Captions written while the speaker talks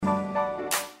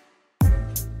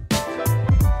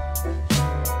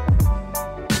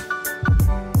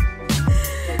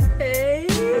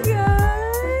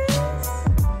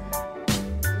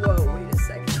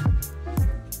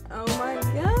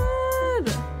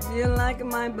like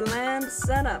my bland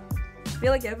setup. I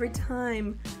feel like every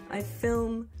time I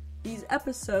film these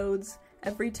episodes,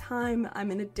 every time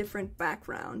I'm in a different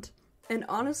background. And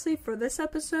honestly, for this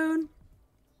episode,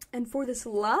 and for this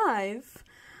live,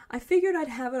 I figured I'd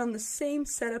have it on the same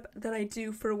setup that I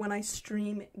do for when I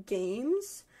stream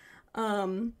games.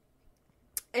 There's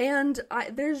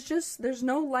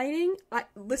no lighting.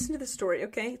 Listen to the story,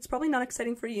 okay? It's probably not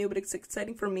exciting for you, but it's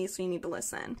exciting for me, so you need to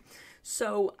listen.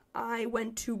 So, I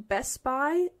went to Best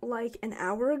Buy like an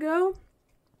hour ago,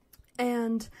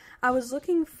 and I was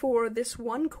looking for this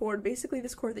one cord, basically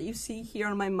this cord that you see here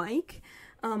on my mic.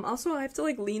 Also, I have to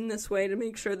like lean this way to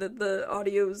make sure that the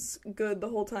audio's good the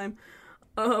whole time.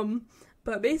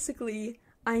 But basically,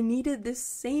 I needed this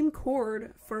same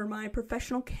cord for my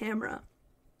professional camera.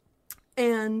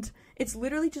 And it's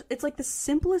literally just, it's like the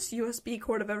simplest USB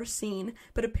cord I've ever seen,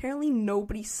 but apparently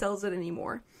nobody sells it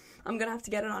anymore. I'm gonna have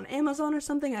to get it on Amazon or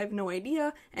something, I have no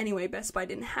idea. Anyway, Best Buy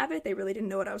didn't have it, they really didn't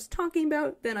know what I was talking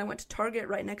about. Then I went to Target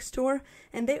right next door,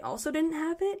 and they also didn't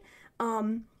have it.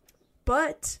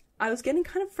 But I was getting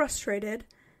kind of frustrated,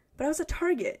 but I was at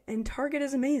Target, and Target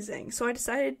is amazing. So I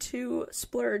decided to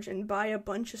splurge and buy a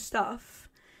bunch of stuff.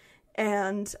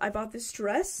 And I bought this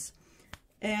dress,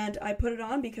 and I put it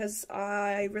on because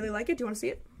I really like it. Do you want to see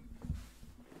it?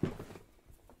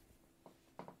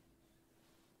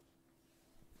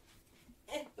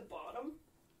 The bottom.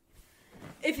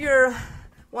 If you're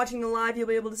watching the live, you'll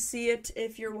be able to see it.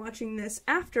 If you're watching this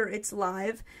after it's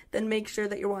live, then make sure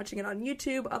that you're watching it on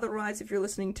YouTube. Otherwise, if you're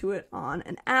listening to it on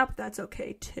an app, that's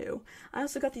okay too. I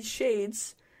also got these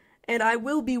shades, and I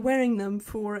will be wearing them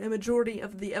for a majority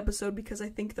of the episode because I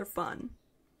think they're fun.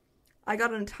 I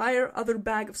got an entire other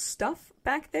bag of stuff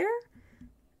back there,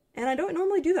 and I don't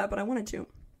normally do that, but I wanted to.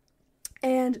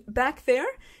 And back there,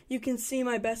 you can see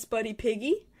my best buddy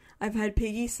Piggy. I've had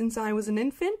Piggy since I was an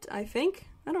infant, I think.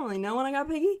 I don't really know when I got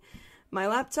Piggy. My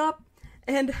laptop.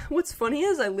 And what's funny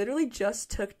is I literally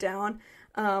just took down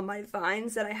my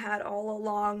vines that I had all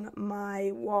along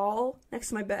my wall next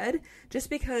to my bed, just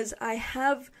because I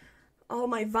have all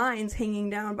my vines hanging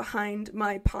down behind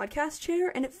my podcast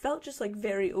chair, and it felt just like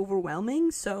very overwhelming,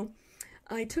 so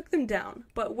I took them down.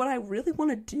 But what I really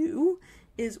want to do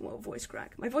is, well, voice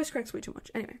crack. My voice crack's way too much.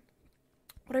 Anyway,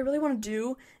 what I really want to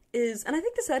do is, and I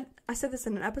think I said this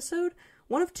in an episode,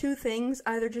 one of two things: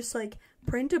 either just like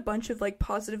print a bunch of like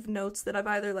positive notes that I've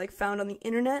either like found on the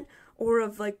internet or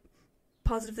of like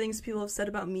positive things people have said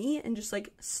about me and just like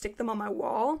stick them on my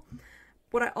wall.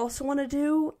 What I also want to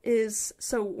do is,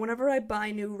 so whenever I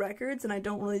buy new records, and I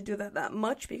don't really do that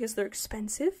much because they're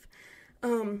expensive,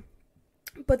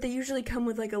 but they usually come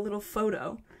with like a little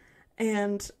photo,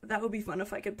 and that would be fun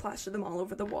if I could plaster them all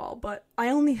over the wall. But I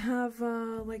only have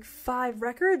like 5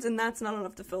 records, and that's not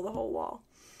enough to fill the whole wall.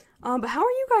 But how are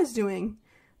you guys doing?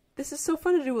 This is so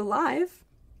fun to do a live.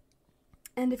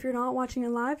 And if you're not watching it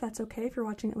live, that's okay. If you're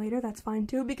watching it later, that's fine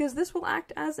too, because this will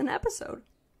act as an episode,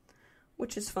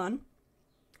 which is fun.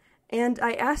 And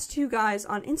I asked you guys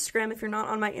on Instagram, if you're not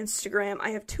on my Instagram,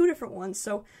 I have 2 different ones.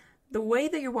 So the way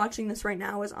that you're watching this right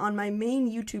now is on my main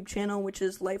YouTube channel, which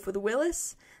is Life with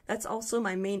Willis. That's also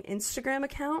my main Instagram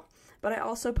account. But I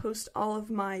also post all of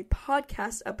my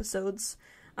podcast episodes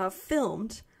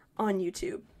filmed on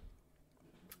YouTube.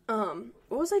 What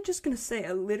was I just gonna say?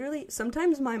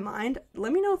 Sometimes my mind,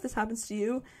 let me know if this happens to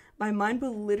you, my mind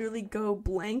will literally go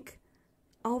blank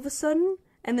all of a sudden,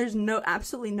 and there's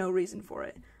absolutely no reason for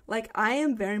it. Like, I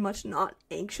am very much not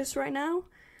anxious right now.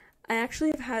 I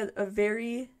actually have had a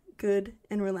very good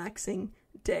and relaxing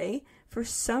day. For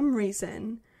some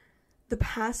reason, the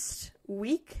past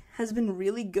week has been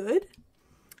really good,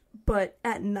 but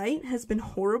at night has been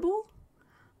horrible.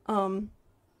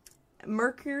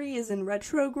 Mercury is in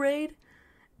retrograde,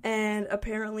 and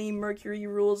apparently Mercury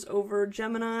rules over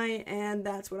Gemini, and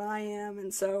that's what I am,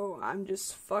 and so I'm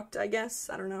just fucked, I guess.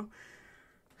 I don't know.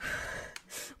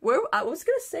 I was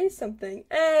gonna say something.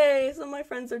 Hey, some of my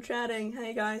friends are chatting.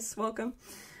 Hey guys, welcome.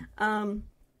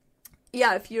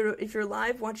 Yeah, if you're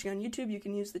live watching on YouTube, you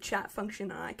can use the chat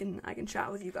function, and I can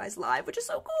chat with you guys live, which is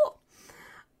so cool.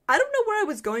 I don't know where I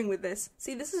was going with this.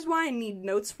 See, this is why I need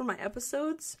notes for my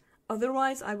episodes.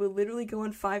 Otherwise, I will literally go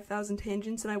on 5,000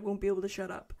 tangents and I won't be able to shut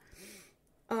up.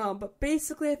 But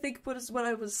basically, I think what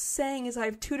I was saying is I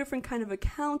have 2 different kind of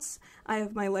accounts. I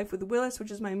have my Life with Willis,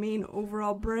 which is my main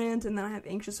overall brand, and then I have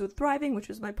Anxious with Thriving, which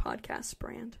is my podcast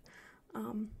brand.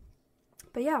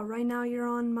 But yeah, right now you're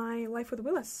on my Life with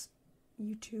Willis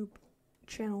YouTube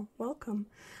channel. Welcome.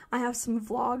 I have some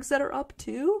vlogs that are up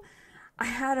too.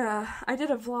 I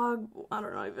did a vlog, I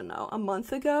don't even know, a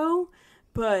month ago,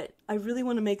 but I really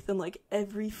want to make them like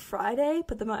every Friday,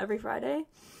 put them out every Friday.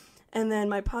 And then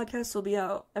my podcast will be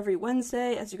out every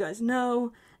Wednesday, as you guys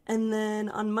know. And then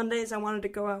on Mondays, I wanted to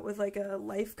go out with like a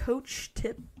life coach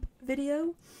tip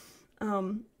video.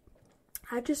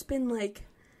 I've just been like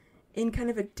in kind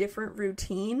of a different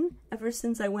routine ever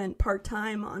since I went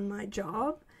part-time on my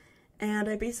job. And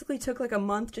I basically took like a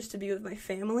month just to be with my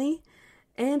family.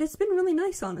 And it's been really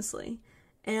nice, honestly.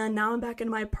 And now I'm back in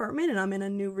my apartment and I'm in a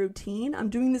new routine. I'm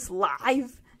doing this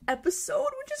live episode,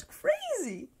 which is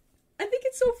crazy. I think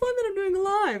it's so fun that I'm doing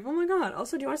live. Oh my god.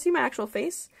 Also, do you want to see my actual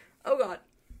face? Oh god.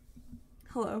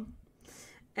 Hello.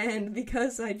 And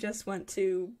because I just went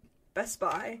to Best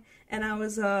Buy and I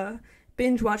was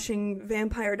binge watching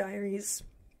Vampire Diaries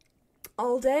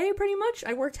all day, pretty much.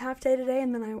 I worked half day today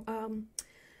and then I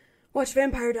watched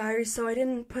Vampire Diaries, so I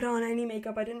didn't put on any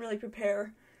makeup. I didn't really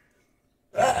prepare.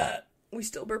 We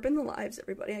still burp in the lives,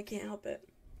 everybody. I can't help it.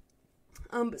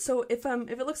 So if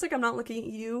it looks like I'm not looking at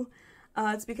you,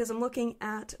 it's because I'm looking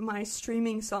at my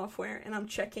streaming software and I'm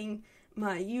checking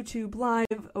my YouTube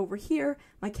live over here.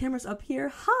 My camera's up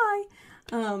here. Hi!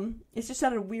 It's just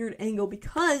at a weird angle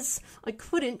because I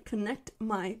couldn't connect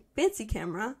my fancy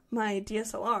camera, my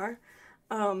DSLR,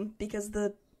 because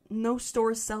no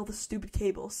stores sell the stupid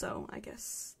cable, so I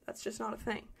guess that's just not a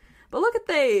thing. But look at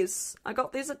these! I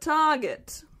got these at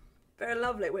Target. Very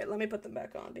lovely. Wait, let me put them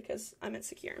back on because I'm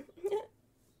insecure.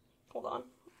 Hold on.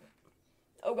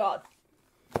 Oh god.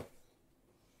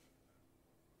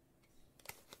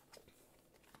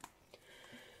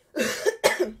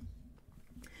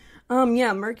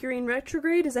 Yeah, Mercury in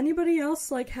retrograde. Is anybody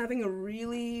else, like, having a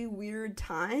really weird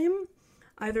time?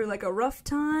 Either, like, a rough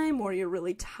time, or you're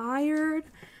really tired?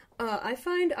 I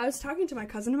was talking to my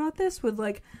cousin about this with,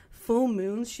 like, full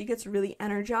moons. She gets really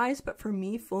energized, but for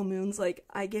me, full moons, like,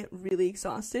 I get really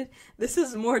exhausted. This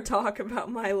is more talk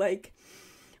about my, like,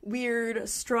 weird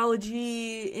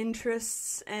astrology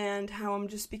interests and how I'm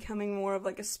just becoming more of,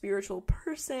 like, a spiritual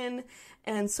person.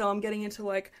 And so I'm getting into,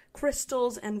 like,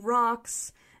 crystals and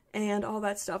rocks and all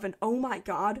that stuff, and oh my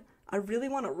god, I really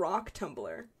want a rock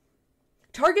tumbler.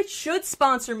 Target should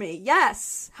sponsor me,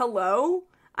 yes! Hello?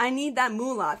 I need that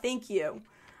moolah, thank you.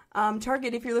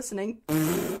 Target, if you're listening,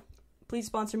 please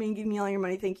sponsor me and give me all your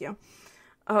money, thank you.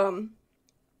 I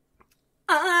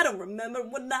don't remember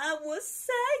what I was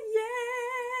saying.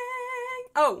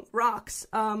 Oh, rocks.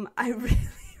 I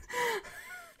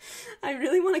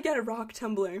really want to get a rock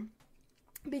tumbler,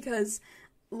 because,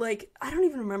 like, I don't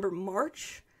even remember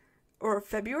March or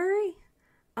February,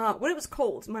 when it was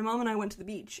cold, my mom and I went to the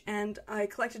beach, and I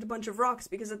collected a bunch of rocks,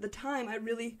 because at the time, I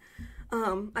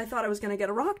thought I was gonna get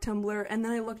a rock tumbler, and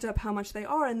then I looked up how much they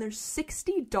are, and they're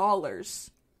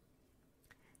 $60.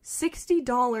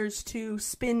 $60 to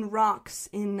spin rocks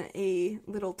in a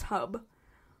little tub.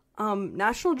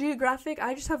 National Geographic,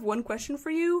 I just have one question for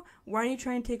you. Why are you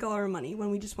trying to take all our money when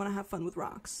we just want to have fun with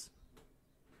rocks?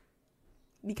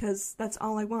 Because that's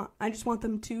all I want. I just want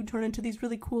them to turn into these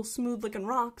really cool, smooth-looking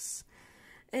rocks.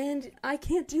 And I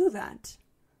can't do that.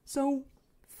 So,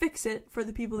 fix it for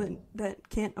the people that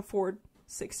can't afford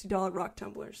 $60 rock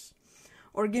tumblers.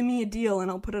 Or give me a deal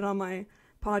and I'll put it on my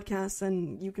podcast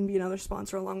and you can be another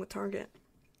sponsor along with Target.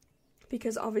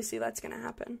 Because obviously that's going to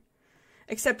happen.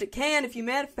 Except it can if you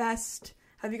manifest.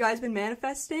 Have you guys been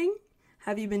manifesting?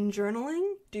 Have you been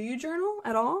journaling? Do you journal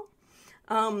at all?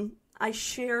 I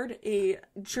shared a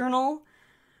journal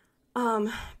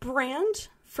brand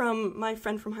from my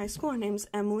friend from high school. Her name's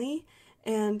Emily,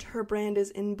 and her brand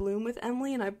is In Bloom with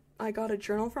Emily, and I got a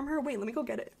journal from her. Wait, let me go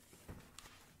get it.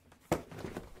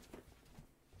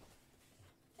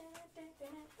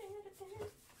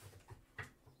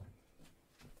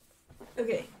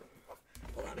 Okay,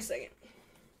 hold on a second.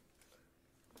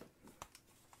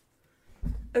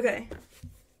 Okay,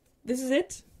 this is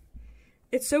it.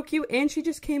 It's so cute, and she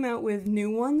just came out with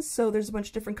new ones, so there's a bunch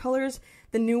of different colors.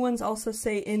 The new ones also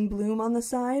say In Bloom on the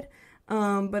side,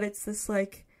 but it's this,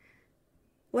 like,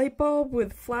 light bulb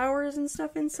with flowers and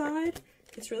stuff inside.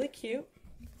 It's really cute.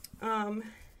 And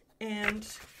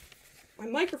my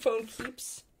microphone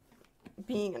keeps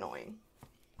being annoying.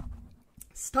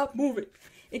 Stop moving.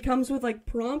 It comes with, like,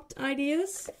 prompt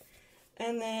ideas,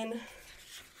 and then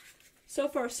so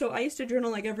far, so I used to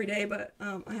journal, like, every day, but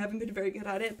I haven't been very good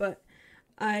at it, but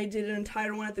I did an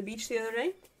entire one at the beach the other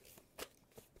day.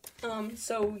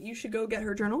 So you should go get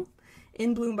her journal,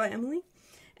 In Bloom by Emily.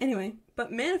 Anyway,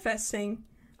 but manifesting,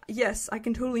 yes, I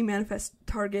can totally manifest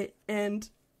Target and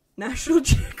National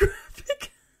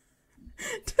Geographic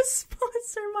to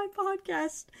sponsor my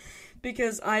podcast,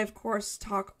 because I, of course,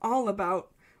 talk all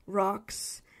about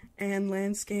rocks and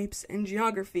landscapes and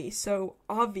geography, so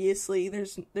obviously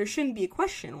there shouldn't be a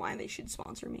question why they should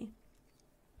sponsor me.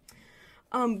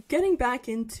 Getting back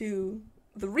into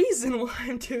the reason why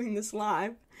I'm doing this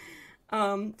live.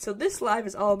 So this live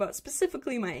is all about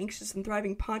specifically my Anxious and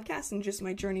Thriving podcast and just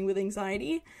my journey with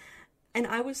anxiety. And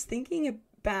I was thinking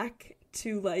back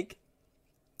to, like,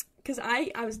 because I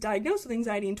was diagnosed with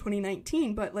anxiety in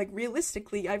 2019, but, like,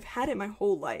 realistically, I've had it my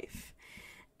whole life.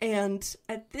 And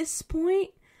at this point,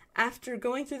 after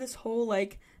going through this whole,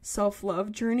 like,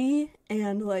 self-love journey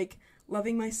and, like,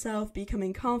 loving myself,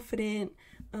 becoming confident,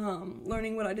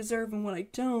 learning what I deserve and what I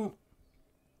don't,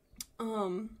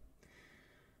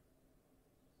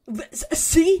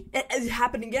 see, it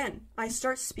happened again. I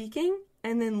start speaking,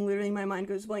 and then literally my mind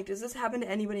goes blank. Does this happen to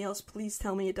anybody else? Please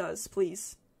tell me it does,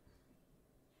 please.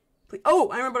 Oh,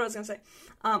 I remember what I was going to say.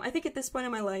 I think at this point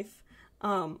in my life,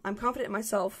 I'm confident in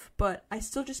myself, but I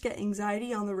still just get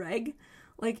anxiety on the reg.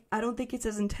 Like, I don't think it's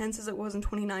as intense as it was in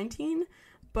 2019,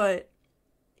 but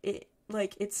it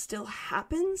still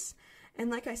happens. And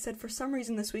like I said, for some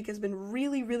reason this week has been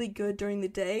really, really good during the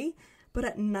day, but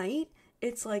at night,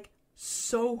 it's, like,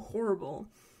 so horrible.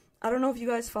 I don't know if you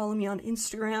guys follow me on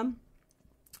Instagram.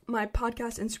 My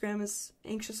podcast Instagram is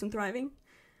Anxious and Thriving.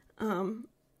 And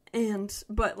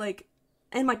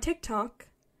my TikTok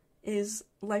is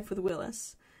Life with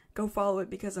Willis. Go follow it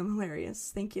because I'm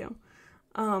hilarious. Thank you.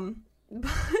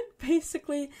 But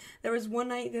basically, there was one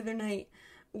night the other night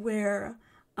where,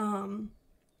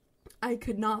 I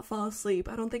could not fall asleep.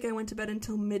 I don't think I went to bed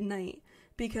until midnight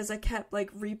because I kept,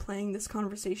 like, replaying this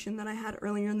conversation that I had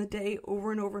earlier in the day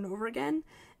over and over and over again.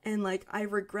 And, like, I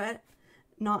regret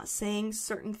not saying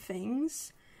certain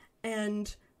things.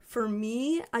 And for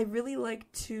me, I really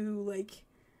like to, like,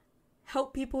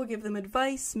 help people, give them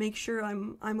advice, make sure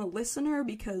I'm a listener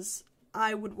because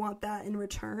I would want that in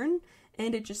return.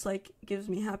 And it just, like, gives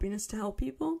me happiness to help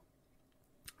people.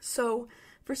 So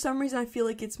for some reason, I feel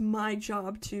like it's my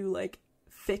job to, like,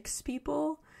 fix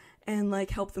people and, like,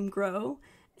 help them grow.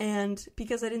 And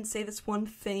because I didn't say this one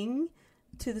thing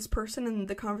to this person in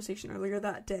the conversation earlier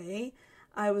that day,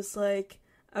 I was like,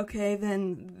 okay,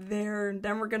 then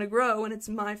we're gonna grow, and it's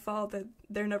my fault that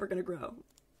they're never gonna grow.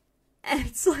 And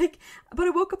it's like, but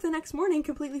I woke up the next morning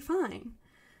completely fine.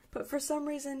 But for some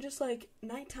reason, just, like,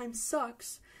 nighttime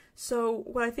sucks. So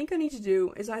what I think I need to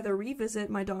do is either revisit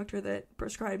my doctor that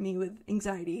prescribed me with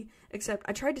anxiety, except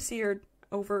I tried to see her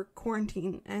over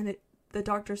quarantine, and the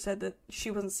doctor said that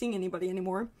she wasn't seeing anybody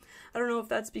anymore. I don't know if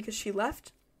that's because she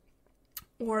left,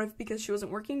 or if because she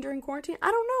wasn't working during quarantine.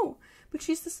 I don't know. But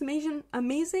she's this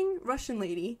amazing Russian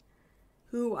lady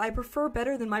who I prefer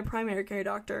better than my primary care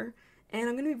doctor, and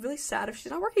I'm going to be really sad if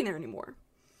she's not working there anymore.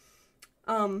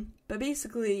 But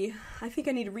basically, I think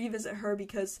I need to revisit her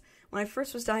because when I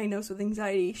first was diagnosed with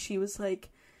anxiety, she was like,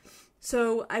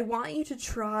 so I want you to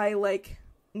try, like,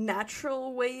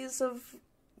 natural ways of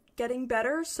getting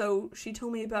better. So she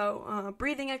told me about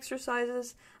breathing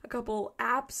exercises, a couple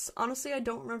apps. Honestly, I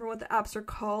don't remember what the apps are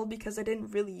called because I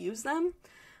didn't really use them.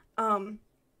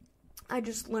 I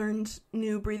just learned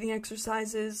new breathing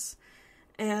exercises,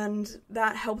 and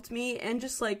that helped me. And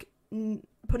just, like,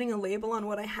 putting a label on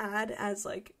what I had as,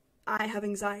 like, I have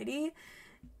anxiety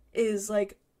is,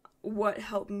 like, what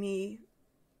helped me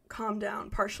calm down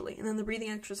partially. And then the breathing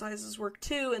exercises worked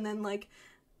too, and then, like,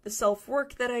 the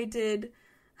self-work that I did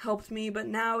helped me, but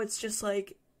now it's just,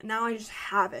 like, now I just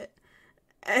have it.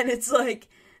 And it's, like,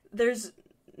 there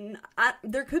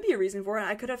could be a reason for it.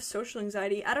 I could have social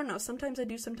anxiety. I don't know. Sometimes I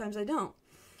do, sometimes I don't.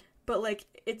 But, like,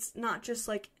 it's not just,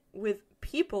 like, with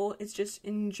people, it's just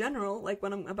in general, like,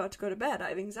 when I'm about to go to bed, I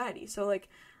have anxiety. So, like,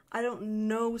 I don't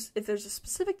know if there's a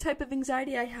specific type of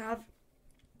anxiety I have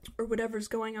or whatever's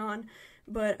going on,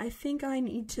 but I think I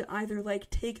need to either, like,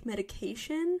 take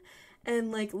medication.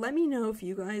 And, like, let me know if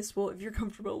you guys, well, if you're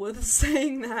comfortable with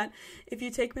saying that, if you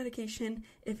take medication,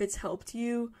 if it's helped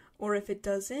you, or if it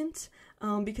doesn't,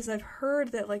 because I've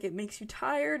heard that, like, it makes you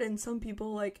tired, and some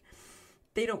people, like,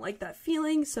 they don't like that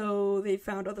feeling, so they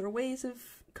found other ways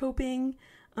of coping,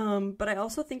 but I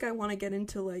also think I want to get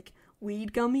into, like,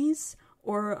 weed gummies,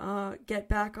 or, get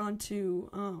back onto,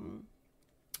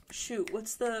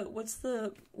 what's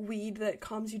the weed that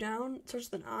calms you down? It starts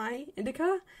with an I,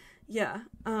 indica? Yeah,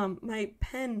 my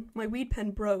weed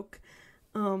pen broke.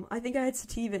 I think I had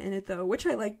sativa in it though, which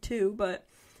I like too, but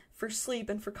for sleep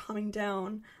and for calming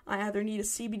down, I either need a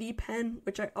CBD pen,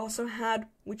 which I also had,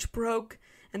 which broke,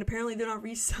 and apparently they're not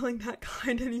reselling that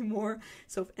kind anymore.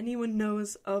 So if anyone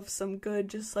knows of some good,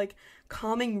 just, like,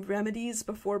 calming remedies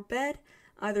before bed,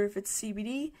 either if it's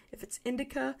CBD, if it's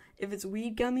indica, if it's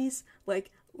weed gummies,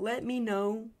 like, let me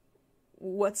know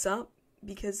what's up,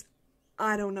 because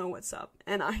I don't know what's up,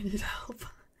 and I need help.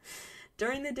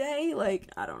 During the day, like,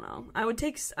 I don't know. I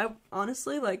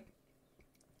honestly, like,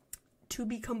 to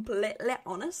be completely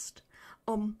honest,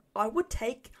 I would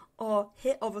take a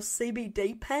hit of a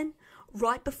CBD pen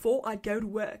right before I go to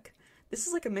work. This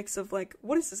is like a mix of like,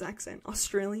 what is this accent?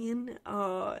 Australian,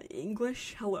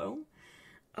 English, hello?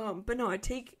 But no, I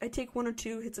take 1 or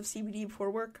 2 hits of CBD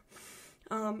before work,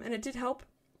 and it did help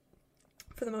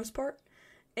for the most part.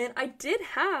 And I did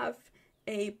have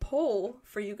a poll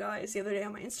for you guys the other day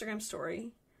on my Instagram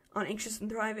story on Anxious and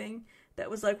Thriving that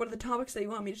was like, what are the topics that you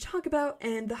want me to talk about?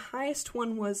 And the highest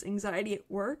one was anxiety at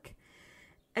work.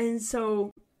 And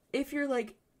so if you're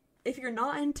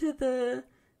not into the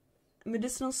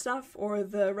medicinal stuff or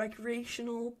the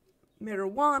recreational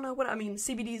marijuana,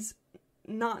 CBD's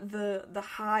not the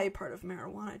high part of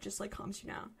marijuana, it just like calms you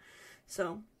down.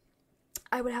 So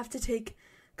I would have to take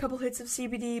a couple hits of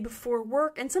CBD before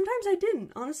work, and sometimes I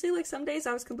didn't. Honestly, like some days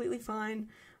I was completely fine,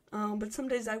 but some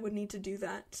days I would need to do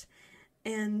that.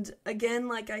 And again,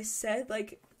 like I said,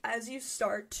 like as you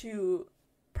start to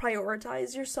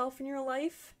prioritize yourself in your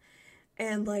life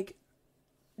and like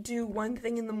do one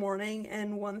thing in the morning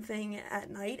and one thing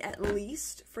at night at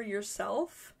least for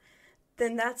yourself,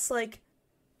 then that's like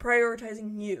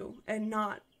prioritizing you and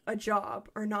not a job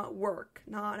or not work,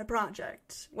 not a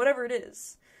project, whatever it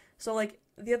is. So like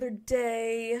the other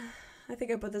day, I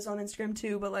think I put this on Instagram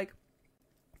too, but like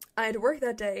I had to work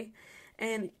that day,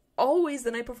 and always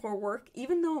the night before work,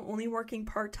 even though I'm only working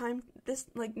part-time this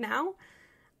like now,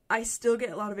 I still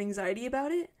get a lot of anxiety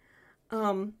about it.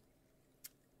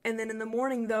 And then in the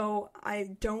morning, though,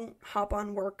 I don't hop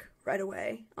on work right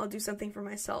away. I'll do something for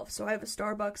myself. So I have a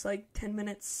Starbucks like 10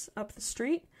 minutes up the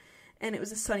street, and it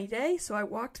was a sunny day, so I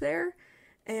walked there,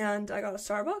 and I got a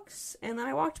Starbucks, and then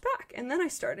I walked back, and then I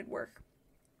started work.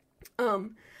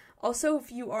 Also,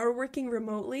 if you are working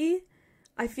remotely,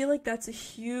 I feel like that's a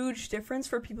huge difference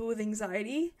for people with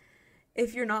anxiety.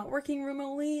 If you're not working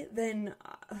remotely, then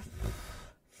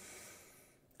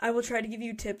I will try to give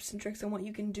you tips and tricks on what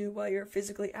you can do while you're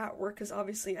physically at work, because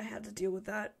obviously I had to deal with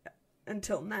that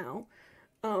until now.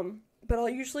 But I'll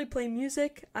usually play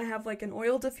music. I have like an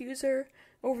oil diffuser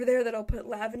over there that I'll put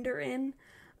lavender in.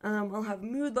 I'll have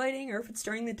mood lighting, or if it's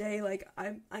during the day, like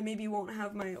I maybe won't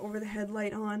have my over-the-head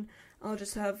light on. I'll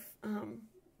just have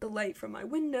the light from my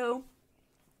window.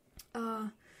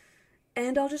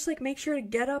 And I'll just like make sure to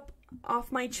get up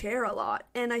off my chair a lot.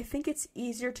 And I think it's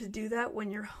easier to do that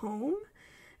when you're home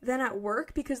than at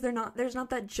work, because there's not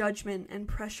that judgment and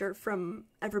pressure from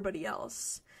everybody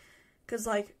else. Because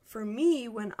like for me,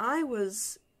 when I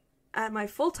was at my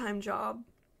full-time job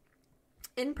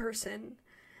in person,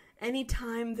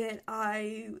 anytime that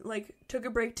I like took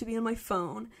a break to be on my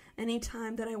phone,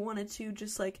 anytime that I wanted to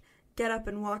just like get up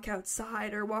and walk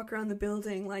outside or walk around the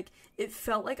building, like it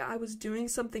felt like I was doing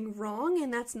something wrong,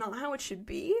 and that's not how it should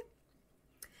be.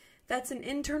 That's an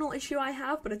internal issue I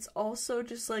have, but it's also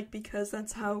just like because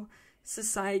that's how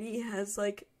society has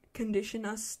like conditioned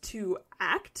us to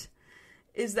act,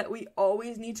 is that we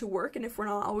always need to work, and if we're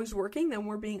not always working, then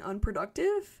we're being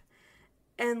unproductive.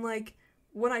 And like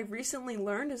what I recently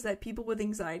learned is that people with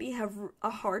anxiety have a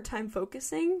hard time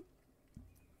focusing.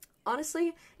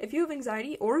 Honestly, if you have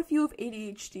anxiety or if you have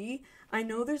ADHD, I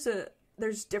know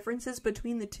there's differences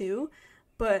between the two,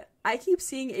 but I keep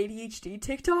seeing ADHD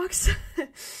TikToks,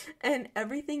 and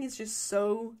everything is just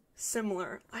so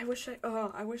similar. I wish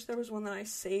there was one that I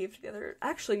saved the other.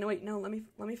 Actually, no, wait, no. Let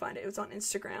me find it. It was on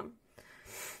Instagram.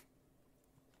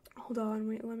 Hold on,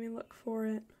 wait. Let me look for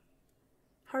it.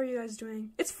 How are you guys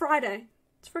doing? It's Friday.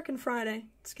 It's freaking Friday.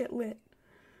 Let's get lit.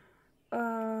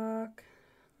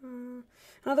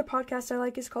 Another podcast I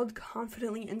like is called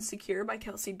Confidently Insecure by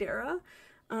Kelsey Darragh.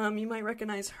 You might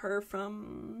recognize her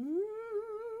from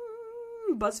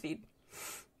BuzzFeed.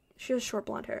 She has short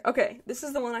blonde hair. Okay, this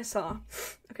is the one I saw.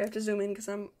 Okay, I have to zoom in because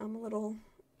I'm a little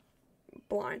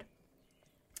blind.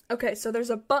 Okay, so there's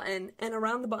a button, and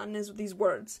around the button is these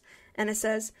words, and it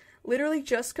says, literally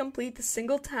just complete the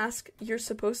single task you're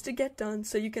supposed to get done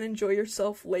so you can enjoy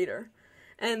yourself later.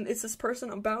 And it's this person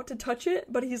about to touch it,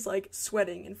 but he's like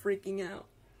sweating and freaking out.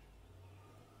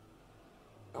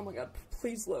 Oh my god,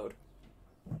 please load.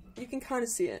 You can kind of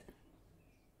see it.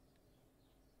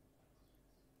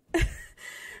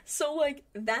 So like,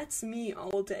 that's me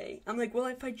all day. I'm like, well,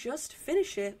 if I just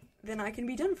finish it, then I can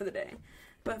be done for the day.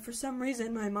 But for some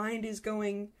reason, my mind is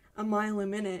going a mile a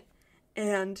minute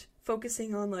and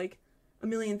focusing on like a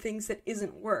million things that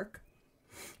isn't work.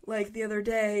 Like the other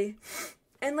day,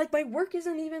 and like my work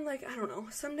isn't even like, I don't know,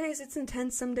 some days it's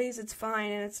intense, some days it's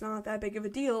fine and it's not that big of a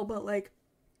deal, but like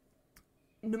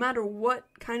no matter what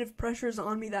kind of pressure's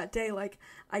on me that day, like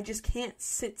I just can't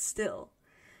sit still.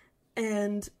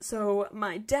 And so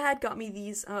my dad got me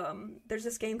these, there's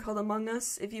this game called Among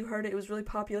Us. If you heard it, it was really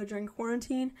popular during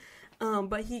quarantine.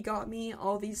 But he got me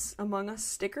all these Among Us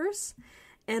stickers.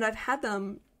 And I've had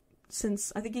them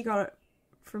since, I think he got it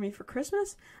for me for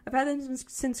Christmas. I've had them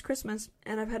since Christmas,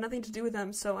 and I've had nothing to do with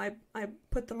them, so I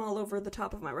put them all over the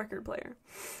top of my record player.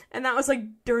 And that was like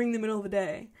during the middle of the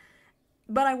day.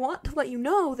 But I want to let you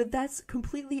know that that's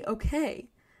completely okay.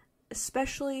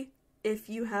 Especially if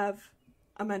you have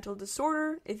a mental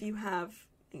disorder, if you have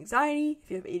anxiety, if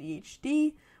you have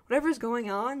ADHD, whatever's going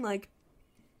on, like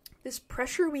this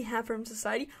pressure we have from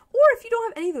society, or if you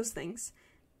don't have any of those things,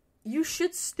 you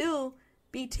should still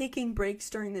be taking breaks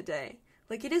during the day.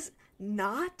 Like, it is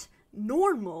not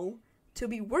normal to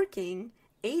be working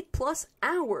 8+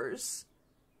 hours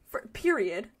for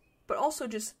period, but also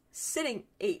just sitting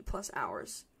 8+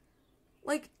 hours.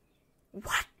 Like,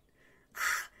 what?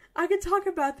 I could talk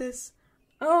about this,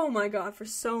 oh my god, for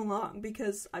so long,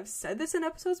 because I've said this in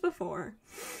episodes before,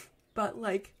 but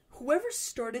like, whoever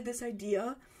started this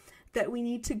idea that we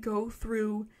need to go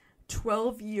through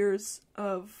 12 years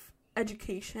of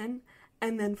education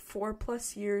and then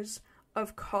 4+ years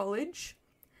of college,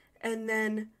 and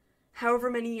then however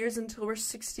many years until we're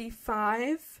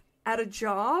 65 at a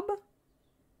job,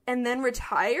 and then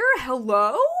retire?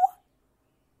 Hello?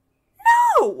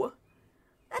 No!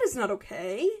 That is not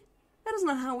okay. That is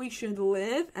not how we should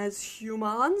live as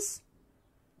humans.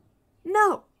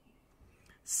 No.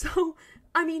 So,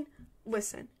 I mean,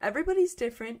 listen, everybody's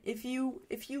different. If you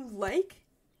like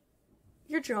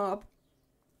your job,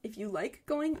 if you like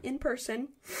going in person,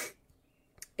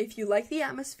 if you like the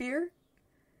atmosphere,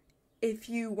 if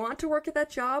you want to work at that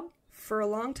job for a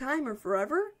long time or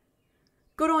forever,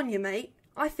 good on you, mate.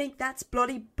 I think that's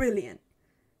bloody brilliant.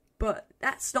 But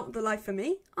that's not the life for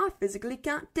me. I physically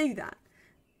can't do that.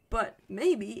 But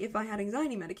maybe if I had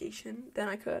anxiety medication, then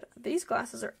I could. These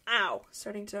glasses are,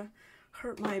 starting to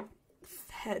hurt my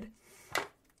head.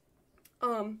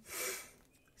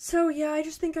 So yeah, I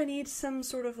just think I need some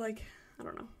sort of like, I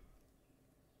don't know,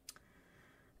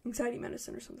 anxiety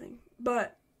medicine or something.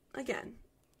 But again,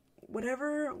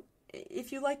 whatever,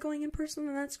 if you like going in person,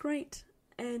 then that's great.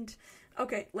 And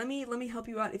okay, let me help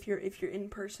you out if you're in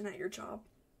person at your job.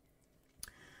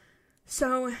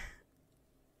 So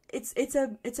it's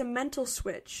a mental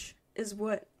switch is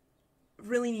what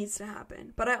really needs to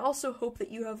happen. But I also hope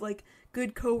that you have like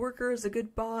good coworkers, a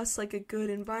good boss, like a good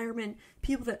environment,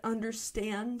 people that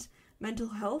understand mental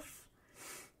health.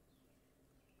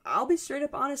 I'll be straight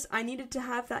up honest, I needed to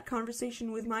have that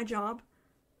conversation with my job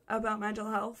about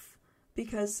mental health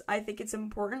because I think it's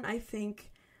important. I think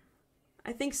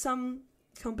some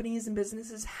companies and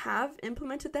businesses have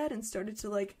implemented that and started to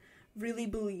like really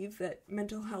believe that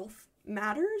mental health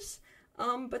matters,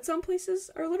 but some places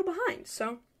are a little behind.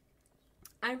 So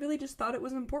I really just thought it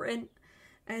was important,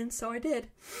 and so I did.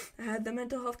 I had the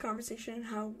mental health conversation and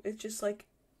how it's just like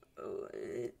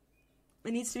it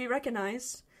needs to be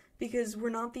recognized because we're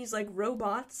not these like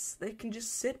robots that can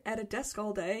just sit at a desk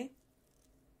all day.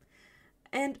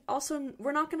 And also,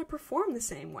 we're not going to perform the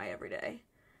same way every day.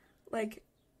 Like,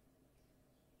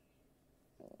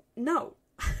 no.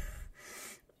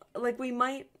 Like, we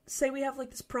might say we have,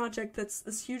 like,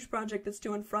 this huge project that's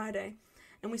due on Friday,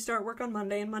 and we start work on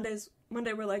Monday, and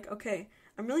Monday we're like, okay,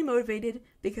 I'm really motivated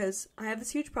because I have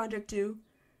this huge project due,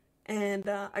 and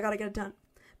I gotta get it done.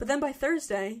 But then by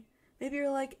Thursday, maybe you're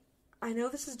like, I know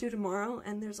this is due tomorrow,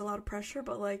 and there's a lot of pressure,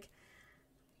 but, like,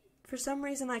 for some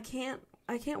reason I can't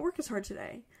work as hard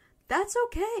today. That's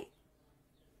okay.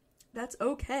 That's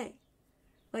okay.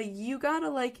 Like, you gotta,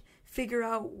 like, figure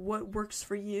out what works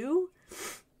for you.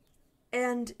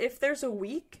 And if there's a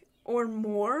week or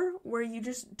more where you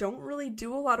just don't really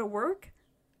do a lot of work,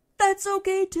 that's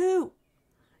okay too.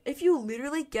 If you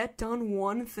literally get done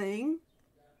one thing,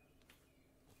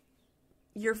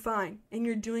 you're fine. And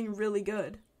you're doing really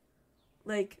good.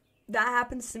 Like, that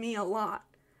happens to me a lot.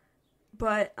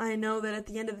 But I know that at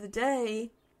the end of the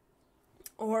day,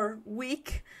 or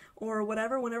week, or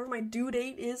whatever, whenever my due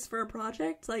date is for a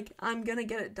project, like, I'm gonna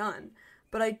get it done.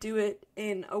 But I do it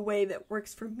in a way that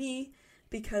works for me,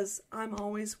 because I'm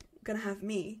always gonna have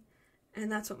me, and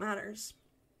that's what matters.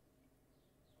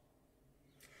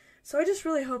 So I just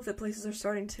really hope that places are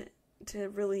starting to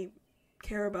really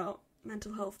care about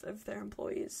mental health of their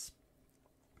employees.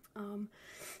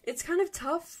 It's kind of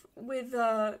tough with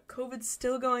COVID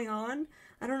still going on.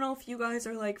 I don't know if you guys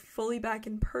are like fully back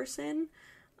in person,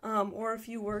 or if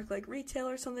you work like retail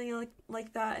or something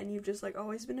like that and you've just like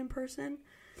always been in person.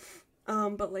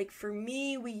 But like for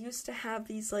me, we used to have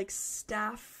these like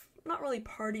staff, not really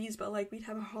parties, but like we'd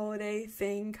have a holiday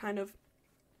thing kind of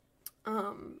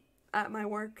at my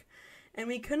work, and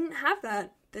we couldn't have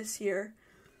that this year.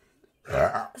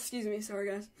 Excuse me, sorry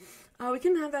guys. We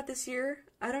couldn't have that this year.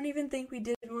 I don't even think we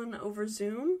did one over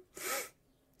Zoom.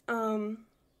 And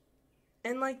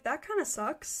like that kind of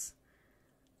sucks.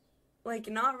 Like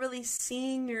not really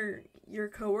seeing your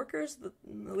coworkers,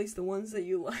 at least the ones that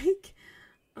you like,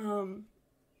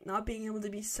 not being able to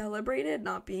be celebrated,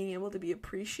 not being able to be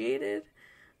appreciated.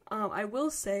 I will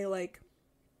say, like,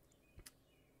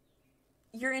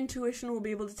 your intuition will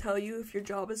be able to tell you if your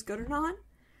job is good or not,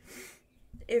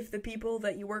 if the people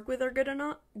that you work with are good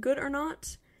or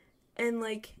not, and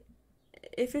like,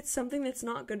 if it's something that's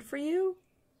not good for you,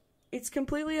 it's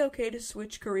completely okay to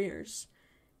switch careers.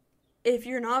 If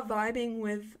you're not vibing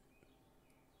with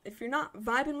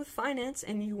finance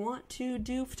and you want to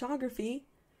do photography,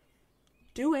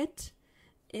 do it.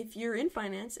 If you're in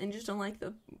finance and just don't like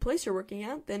the place you're working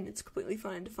at, then it's completely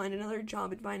fine to find another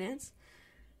job in finance.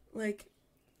 Like,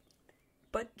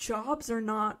 but jobs are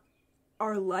not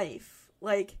our life.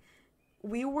 Like,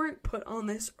 we weren't put on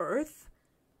this earth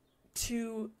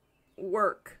to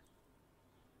work.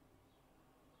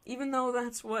 Even though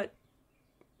that's what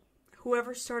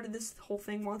whoever started this whole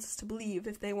thing wants us to believe,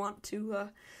 if they want to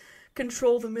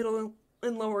control the middle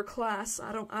and lower class.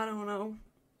 I don't know.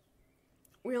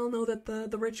 We all know that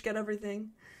the rich get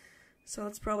everything, so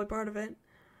that's probably part of it.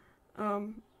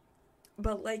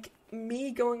 But like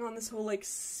me going on this whole like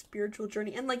spiritual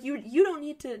journey, and like you don't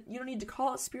need to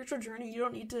call it spiritual journey. You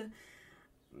don't need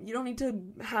to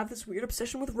have this weird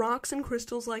obsession with rocks and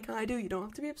crystals like I do. You don't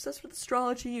have to be obsessed with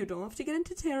astrology. You don't have to get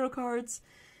into tarot cards.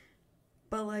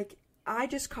 But like, I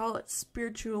just call it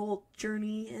spiritual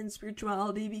journey and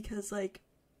spirituality because like,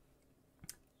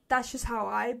 that's just how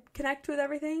I connect with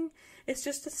everything. It's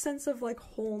just a sense of like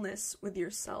wholeness with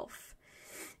yourself.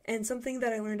 And something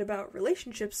that I learned about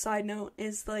relationships, side note,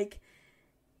 is like,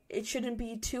 it shouldn't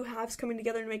be two halves coming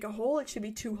together to make a whole. It should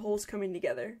be two wholes coming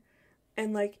together.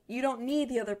 And like, you don't need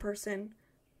the other person,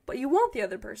 but you want the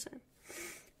other person.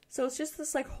 So it's just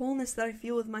this like wholeness that I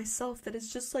feel with myself that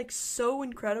is just like so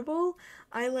incredible.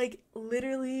 I like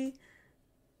literally,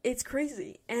 it's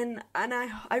crazy. And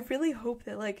I really hope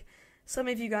that like some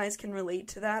of you guys can relate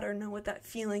to that or know what that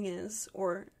feeling is,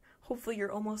 or hopefully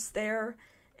you're almost there.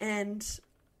 And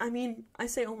I mean, I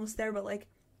say almost there, but like,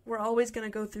 we're always going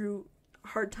to go through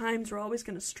hard times. We're always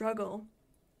going to struggle.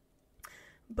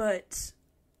 But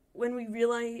when we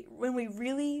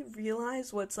really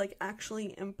realize what's like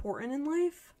actually important in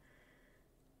life,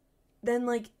 then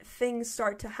like things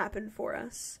start to happen for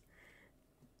us.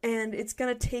 And it's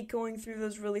going to take going through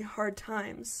those really hard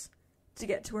times to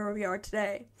get to where we are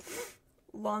today.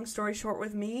 Long story short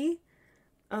with me,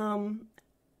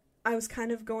 I was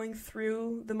kind of going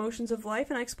through the motions of life,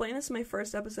 and I explained this in my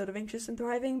first episode of Anxious and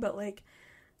Thriving, but like,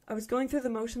 I was going through the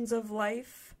motions of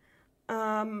life,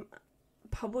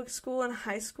 public school and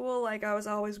high school, like, I was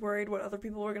always worried what other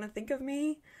people were going to think of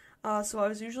me, so I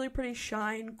was usually pretty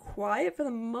shy and quiet for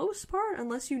the most part,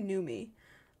 unless you knew me.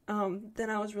 Then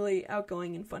I was really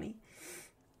outgoing and funny.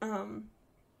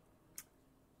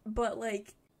 But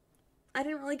like, I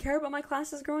didn't really care about my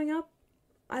classes growing up.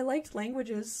 I liked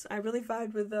languages. I really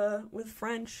vibed with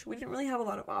French. We didn't really have a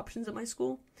lot of options at my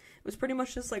school. It was pretty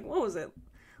much just like, what was it?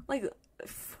 Like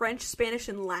French, Spanish,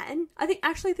 and Latin? I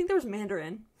think there was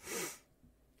Mandarin.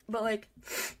 But like,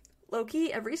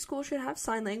 low-key, every school should have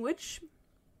sign language.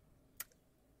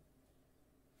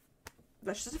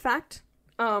 That's just a fact.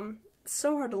 It's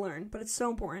so hard to learn, but it's so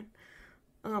important.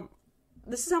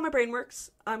 This is how my brain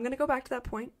works. I'm gonna go back to that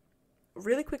point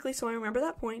really quickly so I remember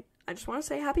that point. I just want to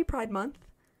say happy Pride Month.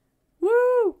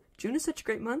 Woo! June is such a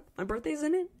great month. My birthday's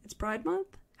in it. It's Pride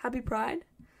Month. Happy Pride.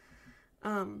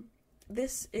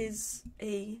 This is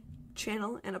a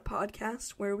channel and a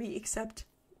podcast where we accept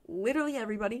literally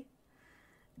everybody.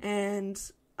 And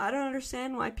I don't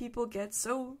understand why people get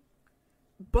so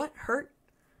butthurt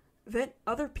that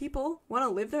other people want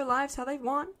to live their lives how they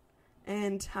want,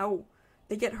 and how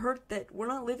they get hurt that we're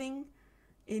not living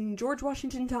in George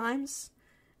Washington times,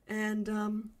 and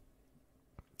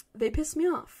they piss me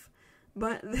off.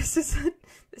 But this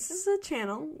is a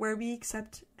channel where we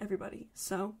accept everybody.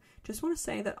 So just want to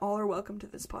say that all are welcome to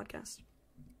this podcast.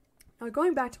 Now,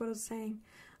 going back to what I was saying,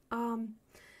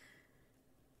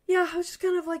 yeah, I was just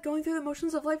kind of like going through the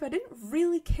motions of life. I didn't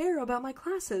really care about my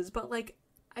classes, but like,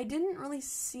 I didn't really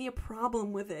see a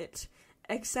problem with it,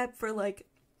 except for like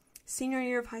senior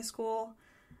year of high school.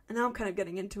 And now I'm kind of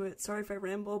getting into it. Sorry if I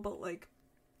ramble, but like,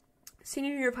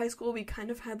 senior year of high school, we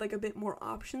kind of had like a bit more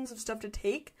options of stuff to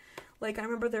take. Like, I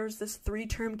remember there was this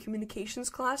 3-term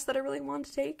communications class that I really wanted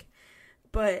to take,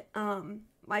 but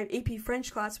my AP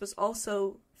French class was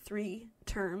also 3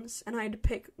 terms, and I had to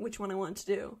pick which one I wanted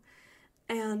to do.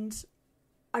 And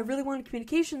I really wanted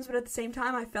communications, but at the same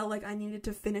time, I felt like I needed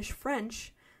to finish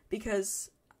French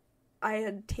because I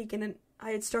had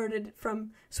switched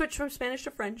from Spanish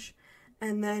to French,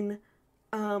 and then,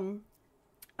 I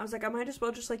was like, I might as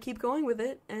well just, like, keep going with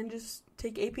it and just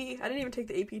take AP. I didn't even take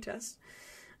the AP test,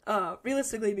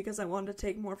 realistically, because I wanted to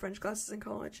take more French classes in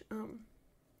college.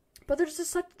 But there's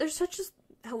such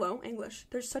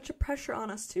a pressure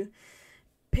on us to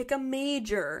pick a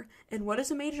major. And what is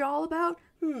a major all about?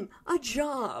 A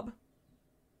job.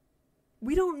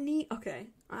 We don't need,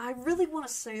 okay, I really want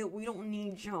to say that we don't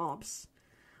need jobs.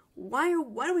 Why do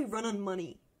we run on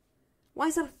money? Why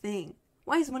is that a thing?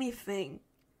 Why is money a thing?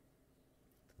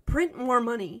 Print more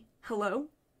money. Hello?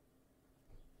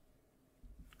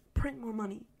 Print more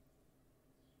money.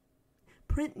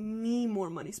 Print me more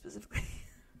money, specifically.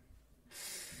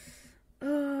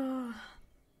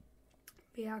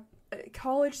 Yeah,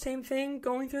 college, same thing,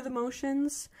 going through the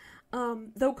motions.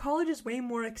 Though college is way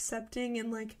more accepting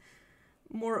and, like,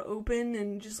 more open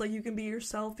and just, like, you can be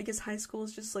yourself, because high school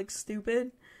is just, like,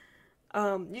 stupid.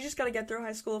 You just gotta get through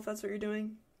high school if that's what you're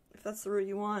doing, if that's the route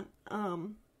you want.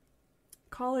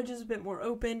 College is a bit more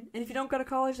open, and if you don't go to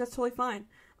college, that's totally fine.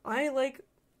 I, like,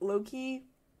 low-key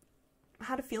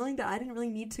had a feeling that I didn't really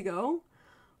need to go,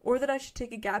 or that I should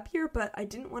take a gap year, but I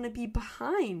didn't want to be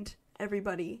behind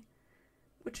everybody,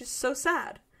 which is so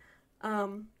sad.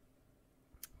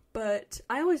 But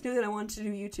I always knew that I wanted to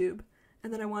do YouTube,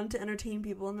 and then I wanted to entertain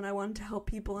people, and then I wanted to help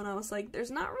people, and I was like,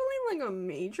 there's not really, like, a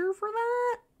major for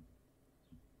that.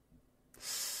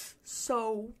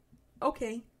 So,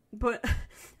 okay, but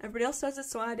everybody else does it,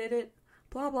 so I did it,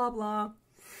 blah, blah, blah.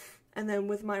 And then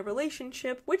with my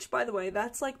relationship, which, by the way,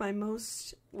 that's, like, my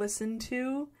most listened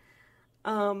to,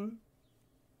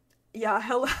 yeah,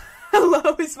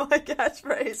 hello is my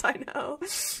catchphrase, I know.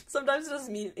 Sometimes it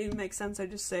doesn't even make sense, I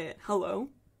just say it, hello.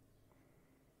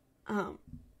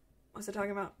 What's I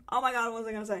talking about? Oh my god, what was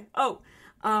I gonna say? Oh,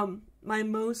 my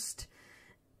most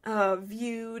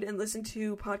viewed and listened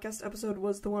to podcast episode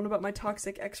was the one about my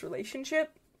toxic ex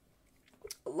relationship.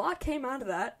 A lot came out of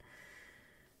that.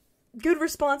 Good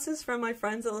responses from my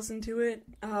friends that listened to it.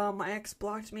 My ex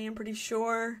blocked me, I'm pretty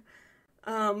sure.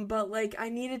 But, like, I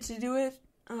needed to do it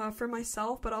for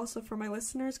myself, but also for my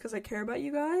listeners, because I care about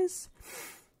you guys.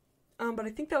 But I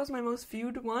think that was my most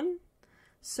viewed one.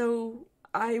 So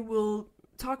I will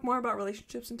talk more about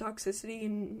relationships and toxicity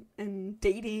and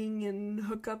dating and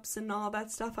hookups and all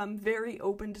that stuff. I'm very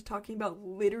open to talking about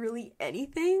literally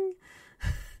anything.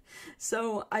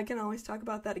 So I can always talk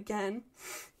about that again.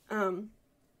 And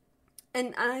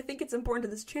I think it's important to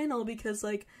this channel because,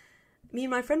 like, me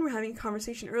and my friend were having a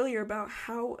conversation earlier about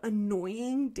how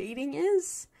annoying dating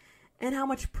is and how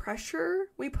much pressure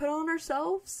we put on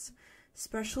ourselves,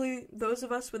 especially those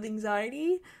of us with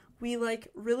anxiety. We, like,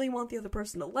 really want the other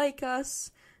person to like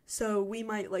us, so we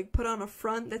might, like, put on a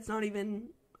front that's not even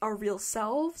our real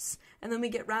selves, and then we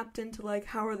get wrapped into, like,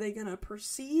 how are they gonna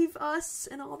perceive us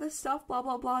and all this stuff, blah,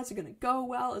 blah, blah. Is it gonna go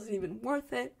well? Is it even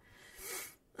worth it?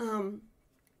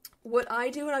 What I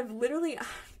do, and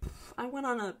I went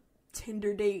on a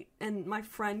Tinder date, and my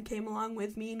friend came along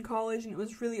with me in college, and it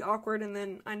was really awkward, and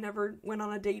then I never went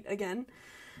on a date again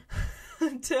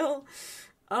until,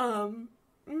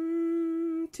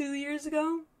 2 years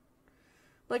ago,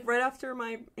 like, right after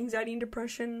my anxiety and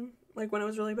depression, like, when it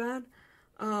was really bad,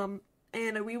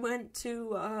 and we went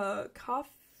to a coffee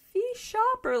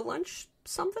shop or lunch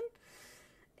something,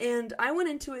 and I went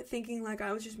into it thinking, like,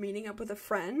 I was just meeting up with a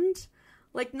friend,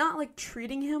 like, not, like,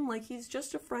 treating him like he's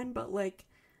just a friend, but, like,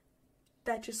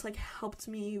 that just, like, helped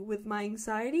me with my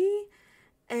anxiety,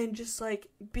 and just, like,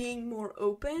 being more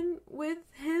open with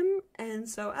him, and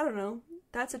so, I don't know,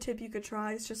 that's a tip you could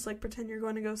try, is just, like, pretend you're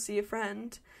going to go see a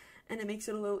friend, and it makes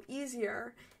it a little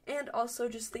easier, and also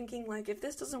just thinking, like, if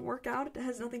this doesn't work out, it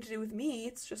has nothing to do with me,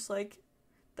 it's just, like,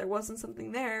 there wasn't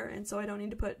something there, and so I don't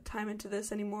need to put time into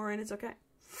this anymore, and it's okay.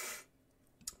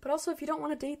 But also, if you don't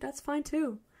want to date, that's fine,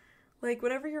 too. Like,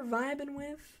 whatever you're vibing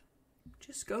with,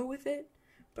 just go with it.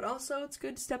 But also, it's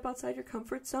good to step outside your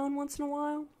comfort zone once in a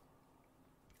while.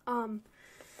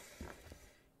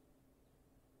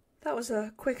 That was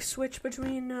a quick switch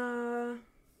between, what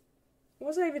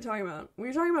was I even talking about? We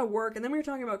were talking about work, and then we were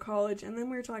talking about college, and then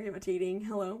we were talking about dating.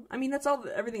 Hello. I mean, that's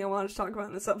everything I wanted to talk about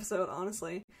in this episode,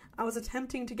 honestly. I was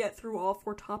attempting to get through all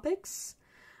 4 topics,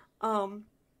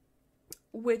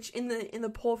 which in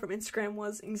the poll from Instagram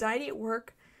was anxiety at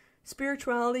work,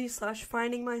 spirituality /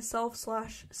 finding myself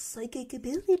 / psychic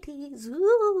abilities,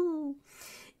 ooh,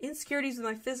 insecurities with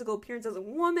my physical appearance as a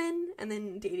woman, and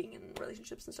then dating and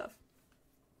relationships and stuff.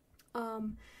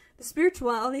 The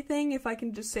spirituality thing, if I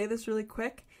can just say this really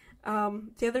quick.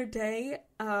 The other day,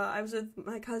 I was with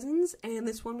my cousins, and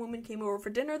this one woman came over for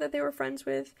dinner that they were friends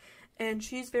with, and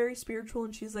she's very spiritual,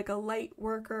 and she's, like, a light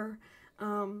worker,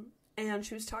 and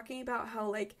she was talking about how,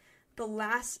 like, the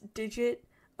last digit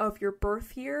of your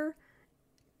birth year,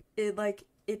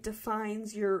 it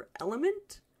defines your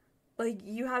element. Like,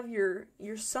 you have your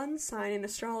sun sign in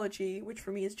astrology, which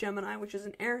for me is Gemini, which is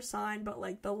an air sign, but,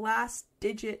 like, the last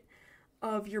digit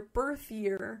of your birth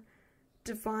year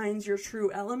defines your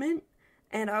true element.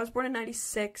 And I was born in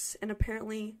 96, and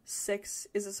apparently 6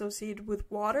 is associated with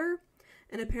water,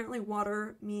 and apparently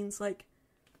water means, like,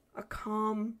 a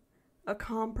calm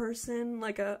person,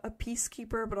 like a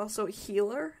peacekeeper, but also a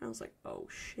healer. And I was like, oh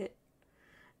shit.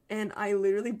 And I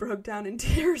literally broke down in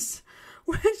tears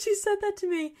when she said that to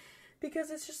me,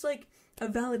 because it's just like a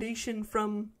validation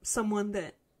from someone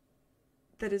that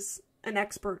is an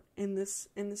expert in this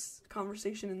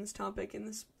conversation, in this topic, in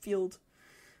this field,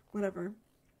 whatever.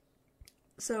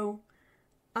 So,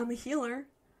 I'm a healer,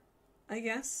 I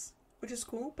guess, which is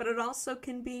cool, but it also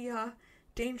can be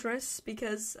dangerous,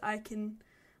 because I can,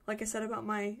 like I said about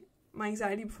my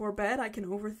anxiety before bed, I can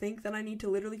overthink that I need to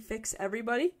literally fix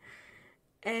everybody,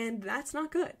 and that's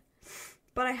not good.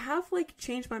 But I have, like,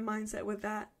 changed my mindset with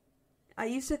that. I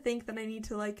used to think that I need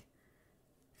to, like,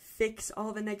 fix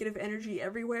all the negative energy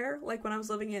everywhere. Like, when I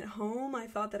was living at home, I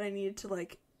thought that I needed to,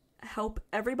 like, help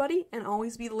everybody and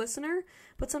always be the listener,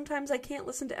 but sometimes I can't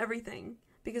listen to everything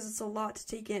because it's a lot to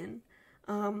take in.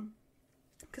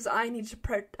 Because I need to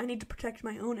protect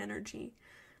my own energy.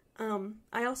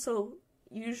 I also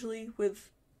usually,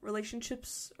 with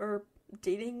relationships or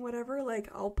dating, whatever, like,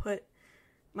 I'll put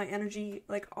my energy,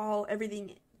 like,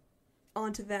 everything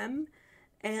onto them,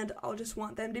 and I'll just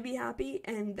want them to be happy,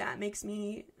 and that makes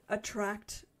me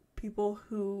attract people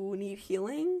who need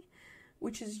healing,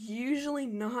 which is usually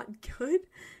not good,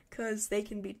 because they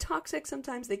can be toxic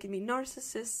sometimes, they can be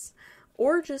narcissists,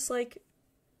 or just, like,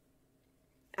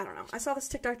 I don't know. I saw this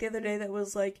TikTok the other day that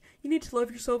was like, you need to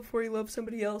love yourself before you love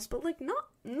somebody else, but, like,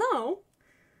 no.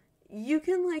 You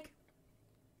can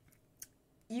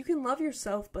love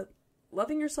yourself, but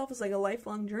loving yourself is, like, a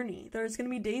lifelong journey. There's gonna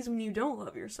be days when you don't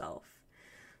love yourself.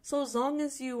 So as long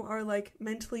as you are, like,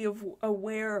 mentally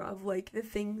aware of, like, the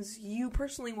things you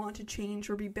personally want to change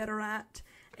or be better at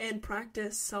and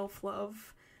practice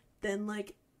self-love, then,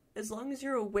 like, as long as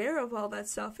you're aware of all that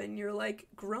stuff and you're, like,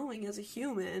 growing as a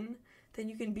human, then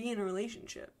you can be in a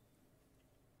relationship.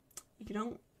 You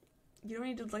don't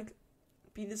need to, like,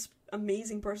 be this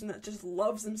amazing person that just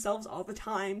loves themselves all the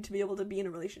time to be able to be in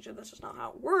a relationship. That's just not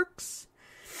how it works.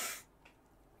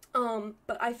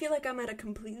 But I feel like I'm at a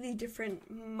completely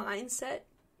different mindset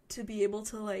to be able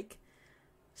to, like,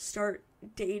 start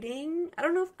dating. I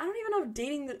don't even know if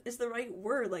dating is the right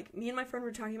word. Like, me and my friend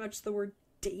were talking about just the word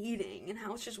dating and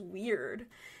how it's just weird.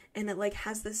 And it, like,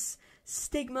 has this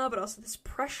stigma, but also this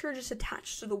pressure just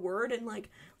attached to the word. And, like,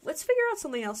 let's figure out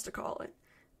something else to call it.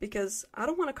 Because I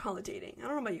don't want to call it dating. I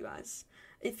don't know about you guys.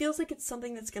 It feels like it's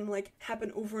something that's gonna, like,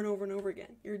 happen over and over and over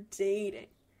again. You're dating.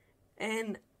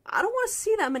 And I don't want to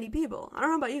see that many people. I don't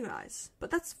know about you guys,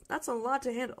 but that's a lot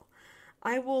to handle.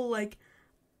 I will, like,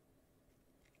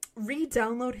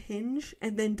 re-download Hinge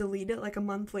and then delete it, like, a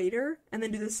month later, and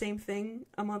then do the same thing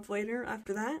a month later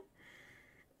after that.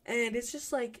 And it's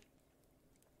just, like,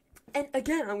 and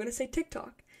again, I'm gonna say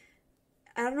TikTok.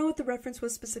 I don't know what the reference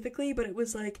was specifically, but it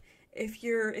was, like, if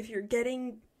you're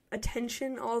getting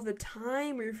attention all the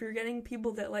time, or if you're getting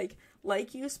people that,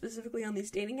 like you specifically on these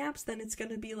dating apps, then it's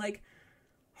gonna be, like,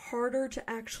 harder to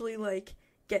actually, like,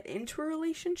 get into a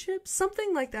relationship,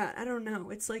 something like that. I don't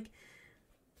know. It's like,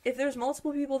 if there's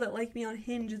multiple people that like me on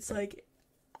Hinge, it's like,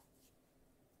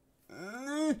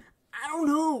 I don't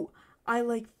know.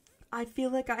 I feel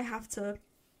like I have to,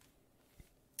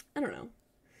 I don't know.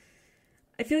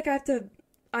 I feel like I have to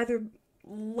either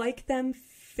like them,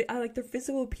 I like their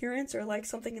physical appearance, or like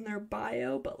something in their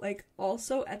bio, but, like,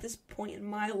 also at this point in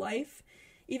my life,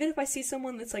 even if I see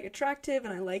someone that's, like, attractive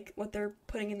and I like what they're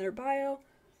putting in their bio,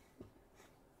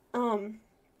 I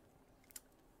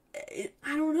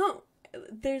don't know.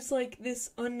 There's, like,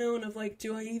 this unknown of, like,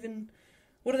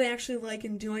 what do they actually like,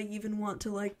 and do I even want to,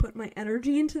 like, put my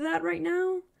energy into that right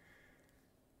now?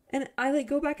 And I, like,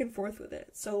 go back and forth with it.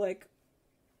 So, like,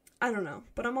 I don't know.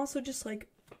 But I'm also just, like,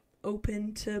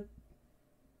 open to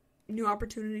new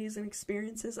opportunities and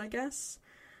experiences, I guess.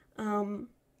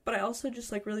 But I also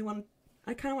just, like, really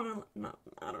I kind of want to,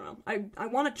 I don't know. I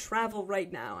want to travel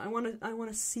right now. I want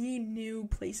to see new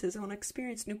places. I want to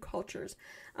experience new cultures.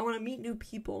 I want to meet new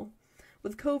people.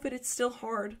 With COVID, it's still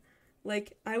hard.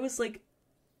 Like, I was, like,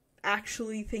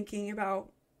 actually thinking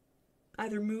about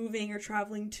either moving or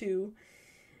traveling to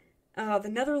the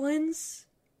Netherlands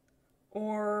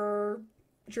or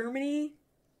Germany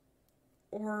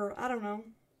or, I don't know,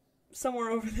 somewhere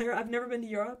over there. I've never been to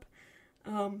Europe.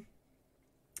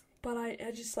 But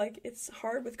I just, like, it's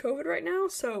hard with COVID right now,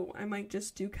 so I might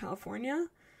just do California.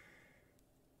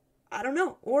 I don't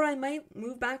know. Or I might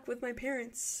move back with my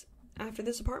parents after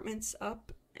this apartment's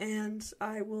up, and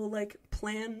I will, like,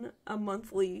 plan a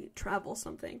monthly travel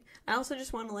something. I also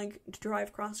just want to, like,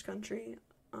 drive cross-country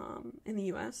in the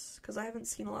U.S., because I haven't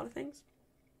seen a lot of things.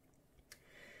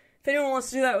 If anyone wants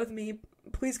to do that with me,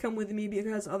 please come with me,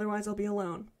 because otherwise I'll be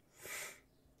alone.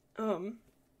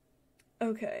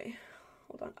 Okay.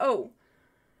 Hold on. Oh,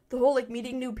 the whole, like,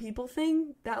 meeting new people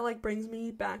thing, that, like, brings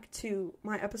me back to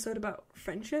my episode about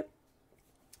friendship.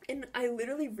 And I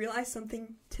literally realized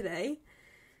something today,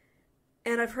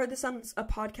 and I've heard this on a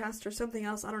podcast or something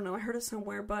else, I don't know, I heard it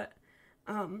somewhere, but,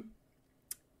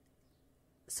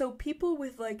 so people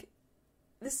with, like,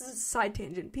 this is a side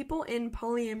tangent, people in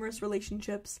polyamorous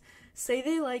relationships say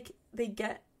they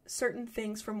get certain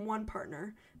things from one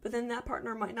partner, but then that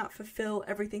partner might not fulfill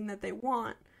everything that they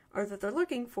want, or that they're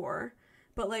looking for,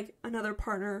 but, like, another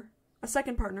partner, a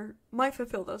second partner, might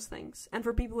fulfill those things. And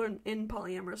for people in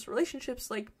polyamorous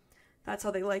relationships, like, that's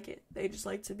how they like it. They just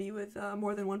like to be with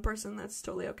more than one person. That's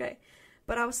totally okay.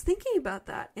 But I was thinking about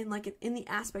that in the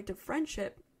aspect of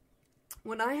friendship.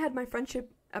 When I had my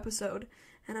friendship episode,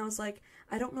 and I was like,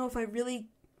 I don't know if I really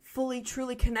fully,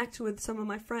 truly connect with some of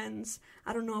my friends.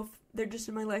 I don't know if they're just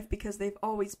in my life because they've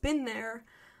always been there,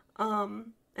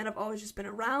 and I've always just been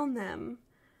around them.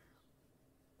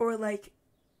 Or, like,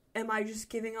 am I just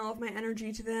giving all of my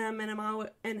energy to them, and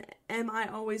am I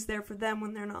always there for them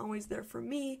when they're not always there for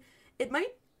me? It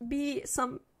might be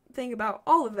something about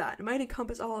all of that. It might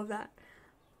encompass all of that.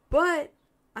 But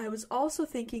I was also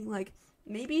thinking, like,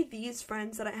 maybe these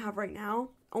friends that I have right now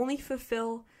only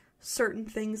fulfill certain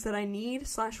things that I need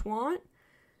 / want,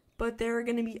 but there are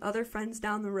going to be other friends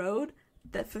down the road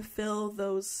that fulfill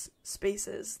those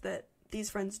spaces that these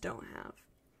friends don't have.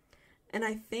 And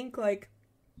I think, like,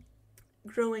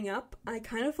 growing up, I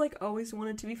kind of, like, always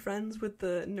wanted to be friends with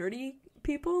the nerdy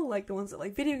people, like the ones that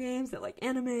like video games, that like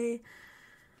anime.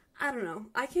 I don't know.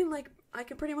 I can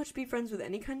pretty much be friends with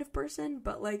any kind of person,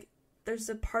 but, like, there's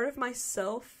a part of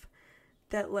myself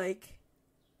that, like,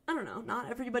 I don't know, not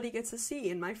everybody gets to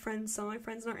see, and some of my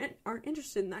friends aren't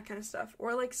interested in that kind of stuff.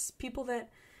 Or, like, people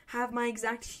that have my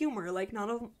exact humor, like,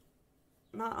 not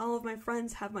all of my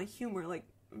friends have my humor, like,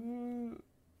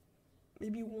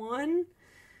 maybe one?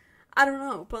 I don't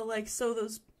know, but, like, so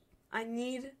I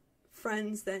need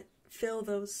friends that fill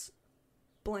those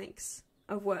blanks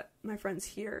of what my friends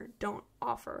here don't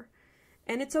offer.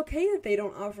 And it's okay that they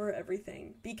don't offer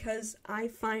everything, because I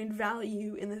find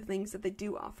value in the things that they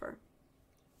do offer.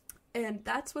 And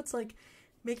that's what's, like,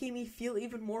 making me feel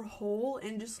even more whole,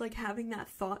 and just, like, having that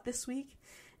thought this week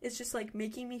is just, like,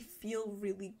 making me feel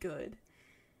really good.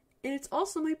 And it's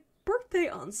also my birthday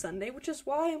on Sunday, which is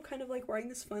why I'm kind of, like, wearing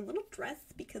this fun little dress,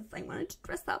 because I wanted to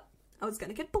dress up. I was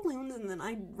gonna get balloons, and then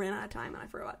I ran out of time, and I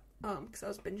forgot, because I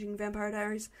was binging Vampire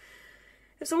Diaries.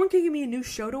 If someone can give me a new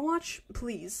show to watch,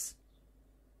 please.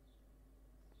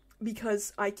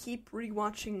 Because I keep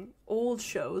rewatching old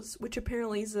shows, which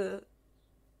apparently is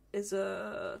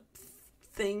a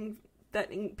thing that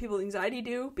people with anxiety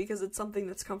do, because it's something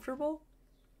that's comfortable.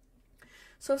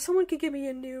 So if someone could give me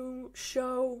a new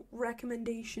show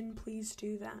recommendation, please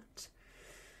do that.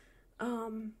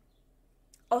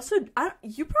 Also,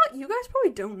 you guys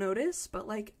probably don't notice, but,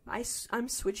 like, I'm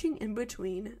switching in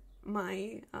between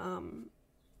my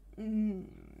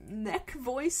neck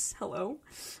voice, hello,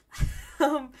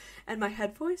 and my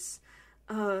head voice.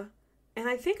 And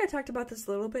I think I talked about this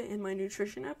a little bit in my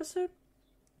nutrition episode,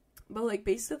 but, like,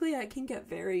 basically I can get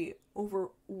very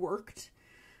overworked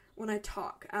when I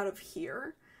talk out of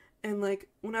here. And, like,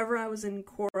 whenever I was in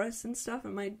chorus and stuff,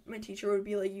 and my teacher would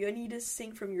be like, you need to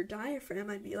sing from your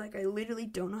diaphragm, I'd be like, I literally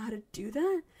don't know how to do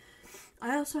that.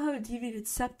 I also have a deviated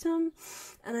septum,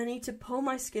 and I need to pull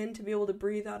my skin to be able to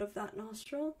breathe out of that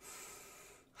nostril.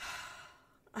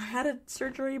 I had a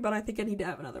surgery, but I think I need to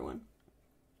have another one.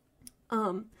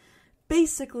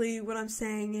 Basically, what I'm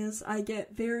saying is I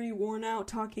get very worn out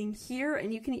talking here,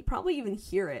 and you can probably even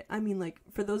hear it. I mean, like,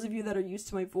 for those of you that are used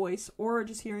to my voice, or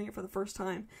just hearing it for the first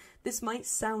time, this might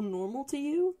sound normal to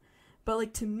you, but,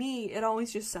 like, to me, it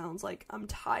always just sounds like I'm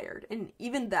tired. And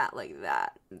even that, like,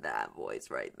 that voice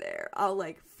right there, I'll,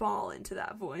 like, fall into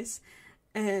that voice.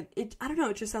 And I don't know,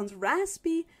 it just sounds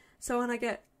raspy. So when I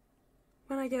get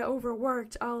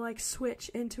overworked, I'll, like, switch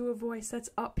into a voice that's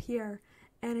up here.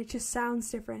 and it just sounds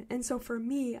different. And so for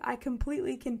me, I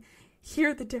completely can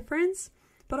hear the difference,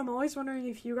 but I'm always wondering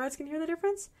if you guys can hear the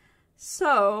difference.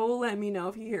 So let me know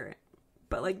if you hear it.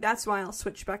 But like, that's why I'll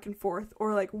switch back and forth,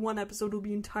 or like one episode will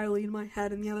be entirely in my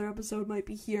head and the other episode might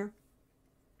be here.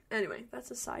 Anyway,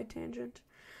 that's a side tangent.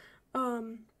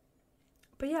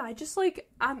 But yeah, I just like,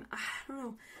 I don't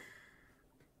know.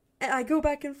 I go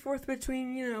back and forth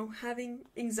between, you know, having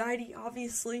anxiety,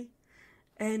 obviously,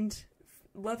 and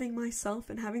loving myself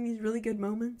and having these really good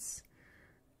moments.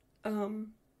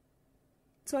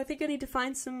 So I think I need to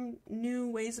find some new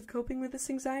ways of coping with this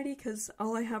anxiety, because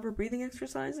all I have are breathing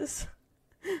exercises.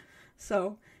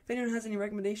 So if anyone has any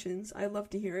recommendations, I'd love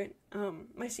to hear it.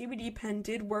 My CBD pen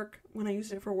did work when I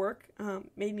used it for work,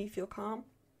 made me feel calm.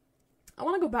 I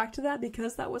want to go back to that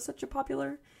because that was such a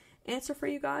popular answer for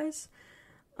you guys.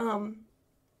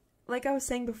 Like I was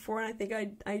saying before, and I think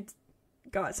I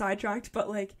got sidetracked, but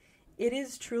like, it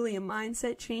is truly a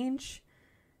mindset change,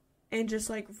 and just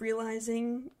like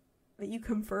realizing that you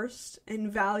come first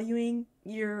and valuing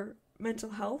your mental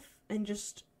health and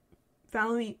just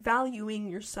valuing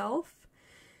yourself.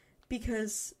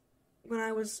 Because when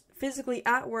I was physically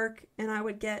at work and I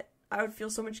would feel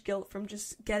so much guilt from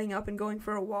just getting up and going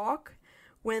for a walk,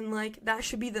 when like that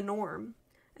should be the norm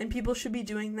and people should be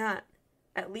doing that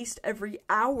at least every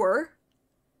hour,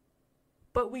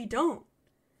 but we don't.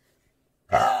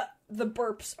 The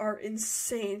burps are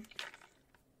insane.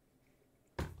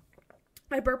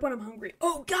 I burp when I'm hungry.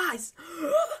 Oh, guys!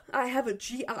 I have a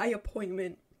GI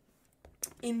appointment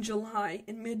in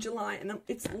mid-July, and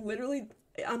it's literally,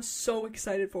 I'm so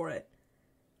excited for it.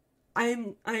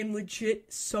 I'm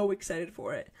legit so excited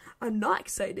for it. I'm not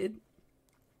excited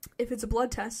if it's a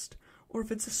blood test or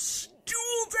if it's a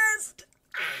stool test.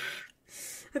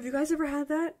 Have you guys ever had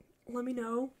that? Let me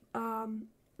know.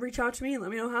 Reach out to me and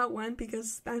let me know how it went,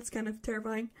 because that's kind of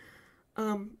terrifying.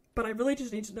 But I really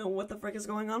just need to know what the frick is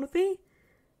going on with me.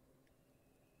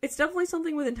 It's definitely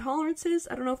something with intolerances.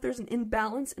 I don't know if there's an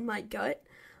imbalance in my gut.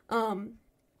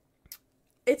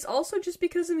 It's also just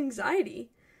because of anxiety.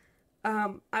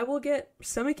 I will get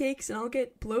stomach aches and I'll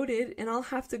get bloated and I'll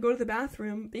have to go to the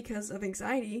bathroom because of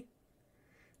anxiety.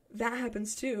 That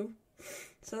happens too.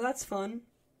 So that's fun.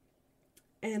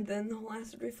 And then the whole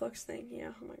acid reflux thing.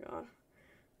 Yeah, oh my god.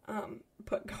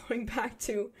 But going back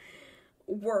to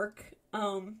work,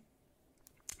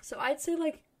 so I'd say,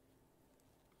 like,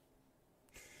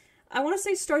 I want to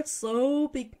say start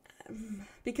slow,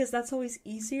 because that's always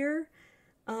easier.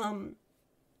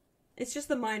 It's just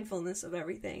the mindfulness of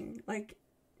everything, like,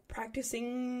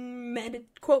 practicing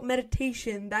quote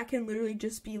meditation, that can literally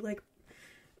just be, like,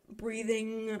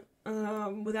 breathing,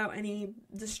 without any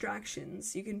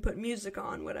distractions. You can put music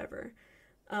on, whatever.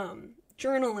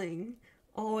 Journaling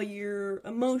all your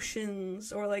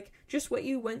emotions, or like just what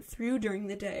you went through during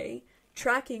the day,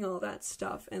 tracking all that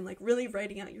stuff, and like really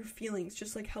writing out your feelings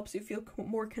just like helps you feel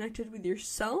more connected with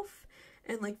yourself,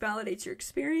 and like validates your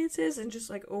experiences, and just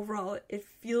like overall it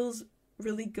feels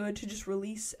really good to just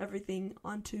release everything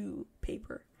onto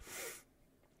paper.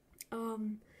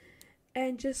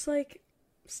 And just like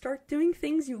start doing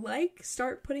things you like,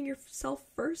 start putting yourself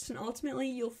first, and ultimately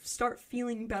you'll start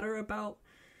feeling better about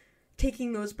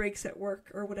taking those breaks at work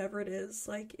or whatever it is.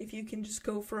 Like, if you can just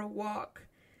go for a walk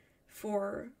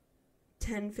for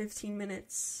 10-15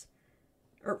 minutes,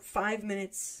 or 5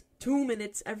 minutes, 2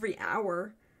 minutes every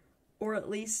hour, or at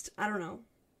least, I don't know,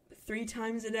 3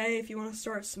 times a day if you want to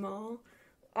start small.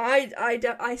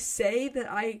 I say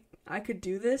that I could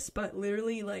do this, but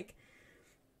literally, like,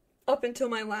 up until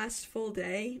my last full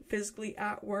day physically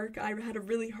at work, I had a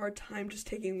really hard time just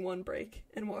taking one break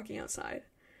and walking outside.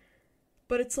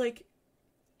 But it's like,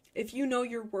 if you know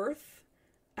your worth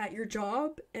at your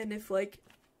job, and if, like,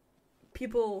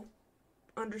 people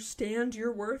understand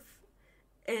your worth,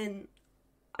 and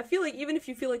I feel like even if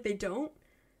you feel like they don't,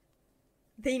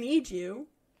 they need you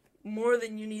more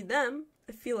than you need them,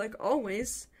 I feel like,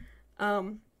 always.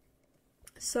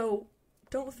 So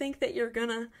don't think that you're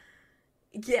gonna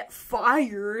get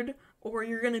fired or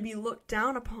you're gonna be looked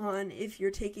down upon if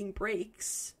you're taking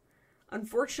breaks.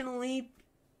 Unfortunately,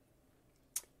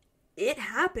 it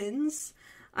happens.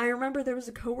 I remember there was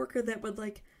a coworker that would,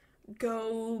 like,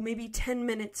 go maybe 10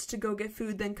 minutes to go get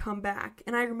food, then come back.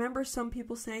 And I remember some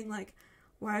people saying, like,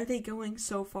 why are they going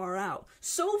so far out?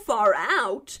 So far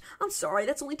out? I'm sorry,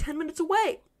 that's only 10 minutes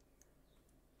away.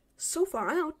 So far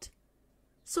out?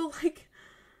 So, like,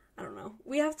 I don't know.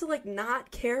 We have to, like,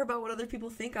 not care about what other people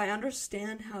think. I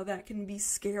understand how that can be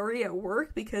scary at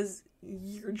work because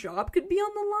your job could be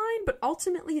on the line, but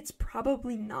ultimately it's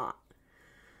probably not.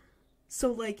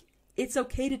 So, like, it's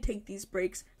okay to take these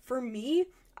breaks. For me,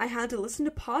 I had to listen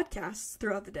to podcasts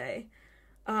throughout the day.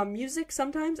 Music,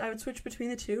 sometimes I would switch between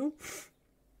the two.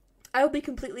 I will be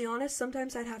completely honest,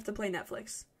 sometimes I'd have to play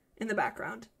Netflix in the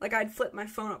background. Like, I'd flip my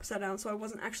phone upside down so I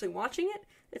wasn't actually watching it.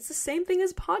 It's the same thing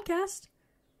as a podcast.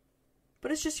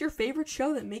 But it's just your favorite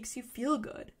show that makes you feel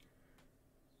good.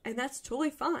 And that's totally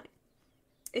fine.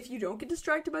 If you don't get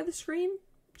distracted by the screen,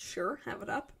 sure, have it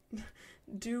up.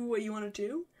 Do what you want to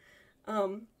do.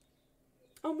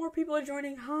 More people are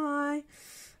joining. Hi.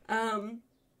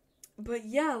 But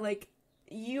yeah, like,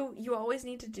 you always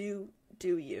need to do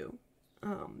you.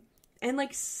 And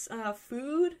like,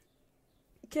 food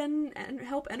can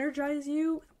help energize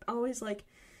you. Always, like,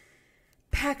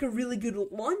 pack a really good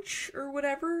lunch or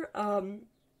whatever.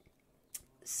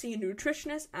 See a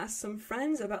nutritionist, ask some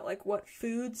friends about, like, what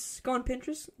foods, go on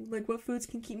Pinterest, like, what foods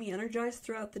can keep me energized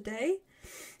throughout the day.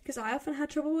 Because I often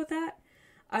had trouble with that.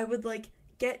 I would, like,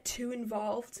 get too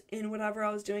involved in whatever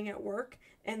I was doing at work,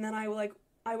 and then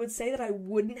I would say that I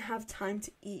wouldn't have time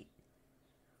to eat.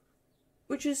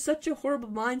 Which is such a horrible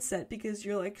mindset, because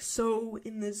you're, like, so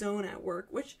in the zone at work.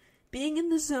 Which, being in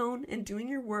the zone and doing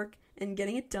your work and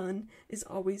getting it done is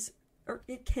always, or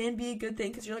it can be a good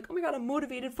thing, because you're like, oh my god, I'm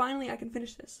motivated, finally I can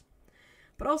finish this.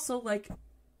 But also, like,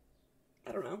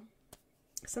 I don't know,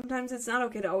 sometimes it's not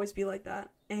okay to always be like that,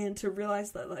 and to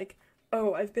realize that, like,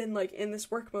 oh, I've been, like, in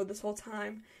this work mode this whole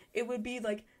time. It would be,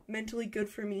 like, mentally good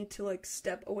for me to, like,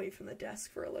 step away from the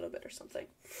desk for a little bit or something.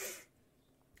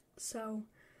 So,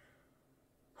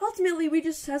 ultimately, we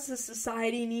just, as a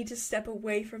society, need to step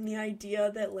away from the idea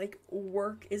that, like,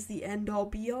 work is the end-all,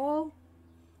 be-all.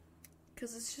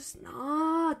 Because it's just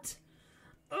not.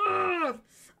 Ugh!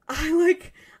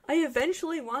 I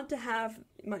eventually want to have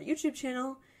my YouTube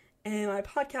channel and my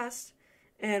podcast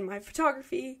and my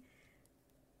photography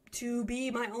to be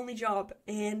my only job,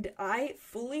 and I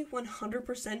fully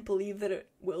 100% believe that it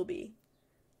will be.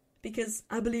 Because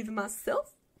I believe in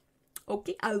myself.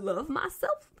 Okay, I love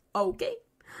myself. Okay.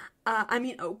 I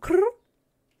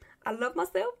love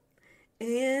myself,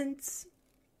 and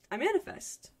I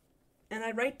manifest, and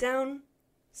I write down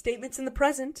statements in the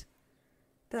present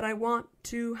that I want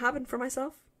to happen for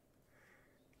myself.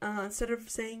 Instead of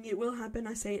saying it will happen,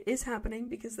 I say it is happening,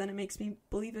 because then it makes me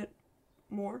believe it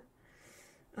more,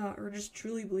 or just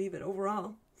truly believe it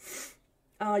overall.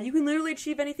 You can literally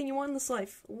achieve anything you want in this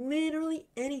life. Literally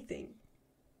anything.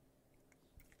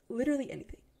 Literally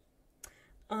anything.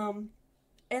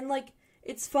 And, like,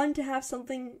 it's fun to have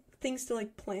things to,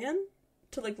 like, plan,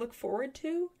 to, like, look forward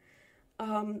to.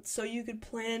 So you could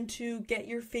plan to get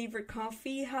your favorite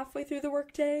coffee halfway through the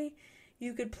workday.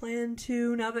 You could plan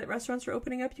to, now that restaurants are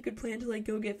opening up, you could plan to, like,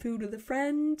 go get food with a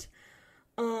friend.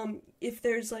 If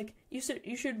there's, like, you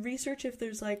should research if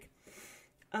there's, like,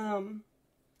 what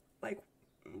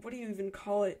do you even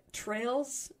call it?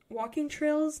 Trails? Walking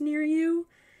trails near you?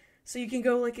 So you can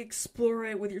go, like, explore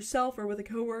it with yourself or with a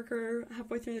coworker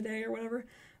halfway through the day or whatever.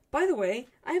 By the way,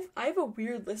 I have a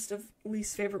weird list of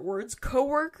least favorite words.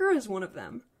 Coworker is one of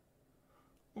them.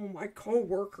 Oh, my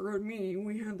coworker and me,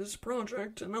 we had this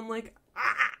project, and I'm like,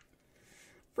 ah!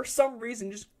 For some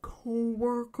reason, just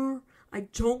coworker, I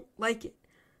don't like it.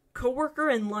 Coworker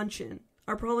and luncheon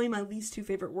are probably my least two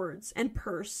favorite words. And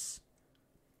purse.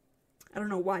 I don't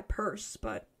know why purse,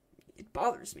 but it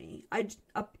bothers me.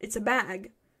 It's a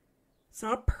bag. It's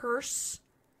not a purse.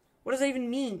 What does that even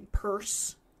mean?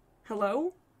 Purse?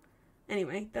 Hello?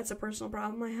 Anyway, that's a personal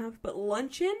problem I have. But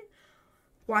luncheon?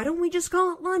 Why don't we just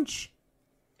call it lunch?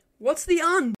 What's the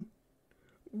un?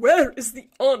 Where is the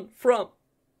un from?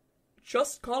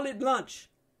 Just call it lunch.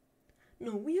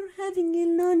 No, we are having a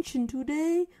luncheon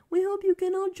today. We hope you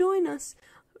can all join us.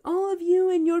 All of you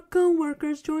and your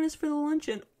co-workers join us for the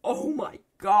luncheon. Oh my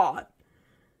god.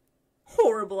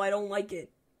 Horrible, I don't like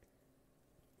it.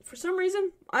 For some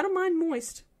reason, I don't mind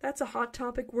moist. That's a hot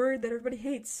topic word that everybody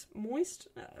hates. Moist?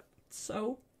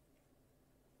 So?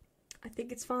 I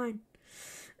think it's fine.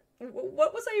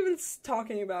 What was I even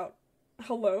talking about?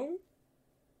 Hello?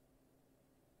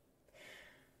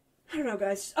 I don't know,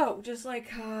 guys. Oh, just, like,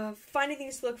 finding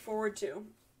things to look forward to.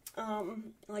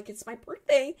 Like, it's my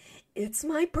birthday. It's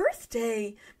my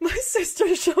birthday! My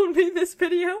sister showed me this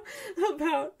video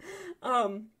about,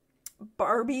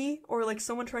 Barbie, or, like,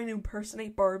 someone trying to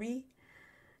impersonate Barbie.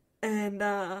 And,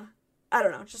 I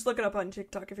don't know. Just look it up on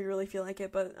TikTok if you really feel like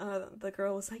it. But, the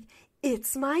girl was like,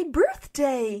 it's my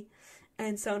birthday!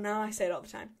 And so now I say it all the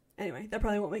time. Anyway, that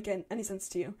probably won't make any sense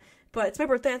to you. But it's my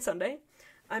birthday on Sunday.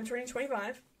 I'm turning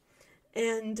 25.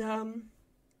 And,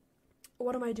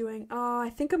 what am I doing?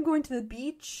 I think I'm going to the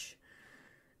beach.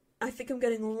 I think I'm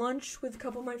getting lunch with a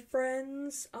couple of my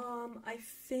friends. I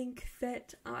think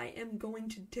that I am going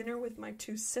to dinner with my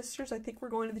two sisters. I think we're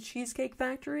going to the Cheesecake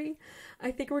Factory.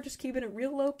 I think we're just keeping it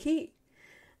real low key.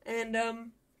 And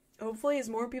hopefully as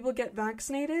more people get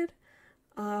vaccinated,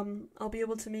 I'll be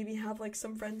able to maybe have like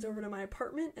some friends over to my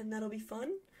apartment, and that'll be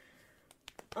fun.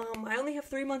 I only have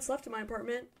 3 months left in my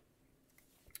apartment,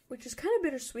 which is kind of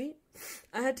bittersweet.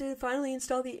 I had to finally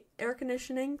install the air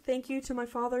conditioning. Thank you to my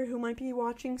father, who might be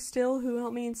watching still, who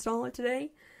helped me install it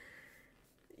today.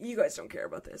 You guys don't care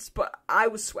about this, but I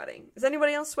was sweating. Is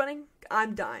anybody else sweating?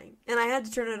 I'm dying. And I had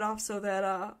to turn it off so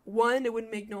that, 1, it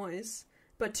wouldn't make noise,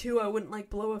 but 2, I wouldn't, like,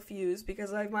 blow a fuse,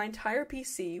 because I have my entire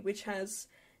PC, which has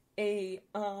a,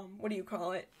 what do you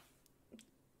call it?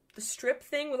 The strip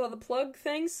thing with all the plug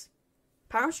things?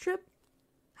 Power strip?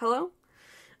 Hello?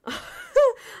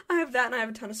 I have that, and I have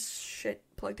a ton of shit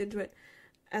plugged into it.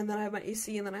 And then I have my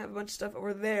AC, and then I have a bunch of stuff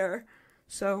over there.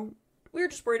 So, we were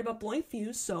just worried about blowing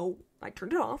fuse, so I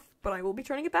turned it off. But I will be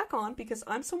turning it back on, because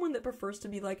I'm someone that prefers to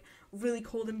be, like, really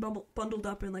cold and bundled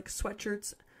up in, like,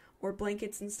 sweatshirts or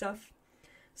blankets and stuff.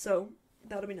 So,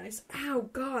 that'll be nice. Ow,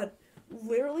 God.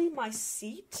 Literally, my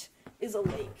seat is a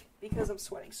lake, because I'm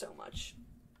sweating so much.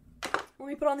 Let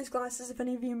me put on these glasses if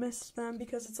any of you missed them,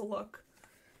 because it's a look.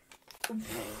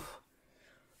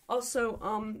 Also,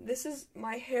 this is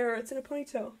my hair. It's in a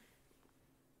ponytail.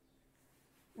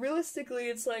 Realistically,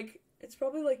 it's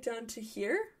probably like down to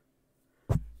here.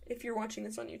 If you're watching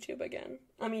this on YouTube again.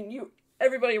 I mean,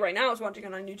 everybody right now is watching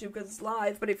it on YouTube because it's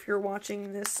live, but if you're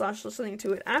watching this / listening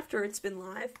to it after it's been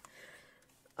live,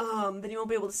 then you won't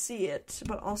be able to see it.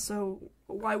 But also,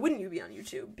 why wouldn't you be on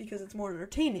YouTube? Because it's more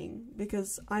entertaining.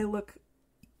 Because I look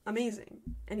amazing.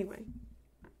 Anyway.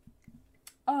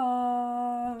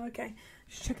 Okay.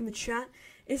 Just checking the chat.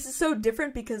 This is so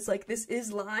different because, like, this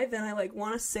is live and I, like,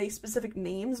 want to say specific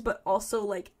names, but also,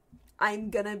 like, I'm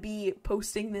gonna be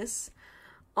posting this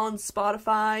on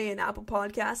Spotify and Apple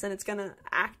Podcasts, and it's gonna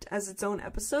act as its own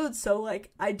episode, so,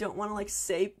 like, I don't want to, like,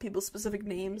 say people's specific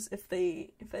names if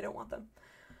they don't want them.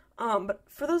 But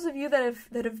for those of you that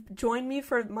have joined me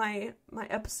for my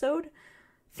episode,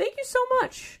 thank you so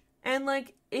much. And,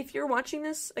 like, if you're watching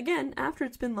this, again, after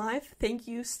it's been live, thank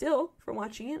you still for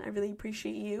watching it. I really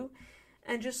appreciate you.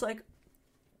 And just, like,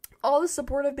 all the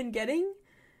support I've been getting,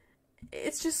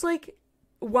 it's just, like,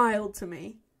 wild to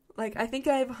me. Like, I think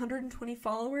I have 120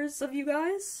 followers of you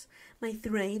guys, my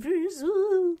thrivers,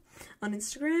 on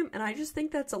Instagram, and I just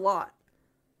think that's a lot.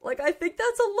 Like, I think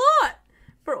that's a lot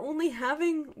for only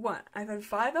having, what, I've had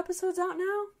 5 episodes out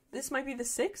now? This might be the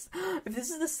 6th? If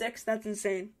this is the 6th, that's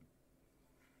insane.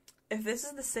 If this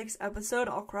is the 6th episode,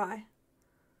 I'll cry.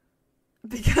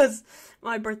 Because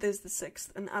my birthday is the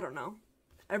 6th, and I don't know.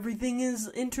 Everything is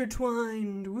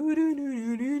intertwined.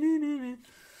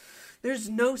 There's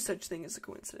no such thing as a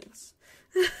coincidence.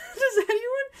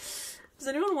 Does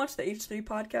anyone watch the H3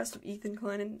 podcast of Ethan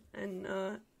Klein and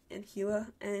Gila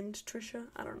and Trisha?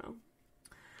 I don't know.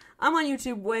 I'm on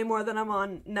YouTube way more than I'm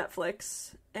on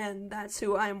Netflix, and that's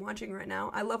who I am watching right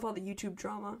now. I love all the YouTube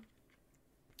drama.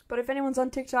 But if anyone's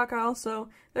on TikTok,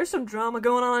 there's some drama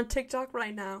going on TikTok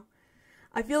right now.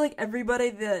 I feel like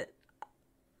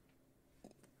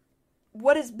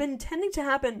what has been tending to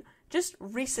happen just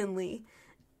recently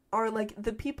are, like,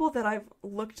 the people that I've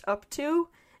looked up to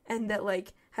and that,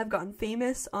 like, have gotten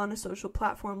famous on a social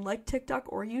platform like TikTok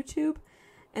or YouTube,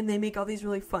 and they make all these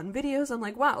really fun videos. I'm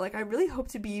like, wow, like, I really hope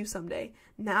to be you someday.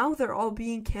 Now they're all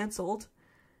being canceled,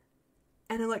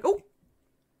 and I'm like, oh,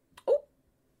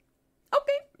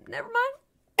 okay, never mind.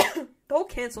 The whole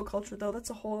cancel culture, though, that's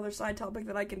a whole other side topic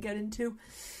that I could get into.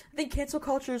 I think cancel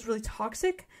culture is really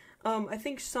toxic. I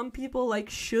think some people, like,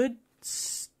 should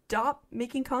stop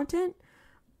making content,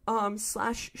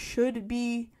 / should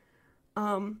be,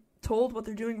 told what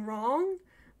they're doing wrong,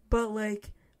 but,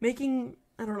 like,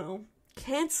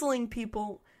 canceling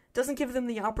people doesn't give them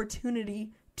the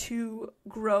opportunity to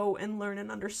grow and learn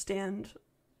and understand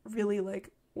really, like,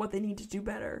 what they need to do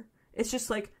better. It's just,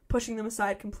 like, pushing them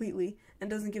aside completely and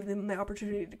doesn't give them the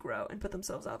opportunity to grow and put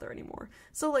themselves out there anymore.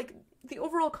 So, like, the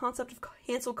overall concept of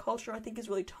cancel culture, I think, is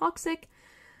really toxic.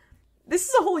 This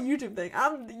is a whole YouTube thing.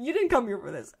 You didn't come here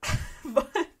for this.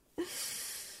 But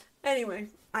anyway,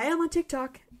 I am on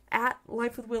TikTok, at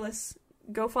Life with Willis.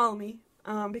 Go follow me,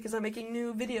 because I'm making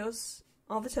new videos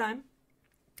all the time.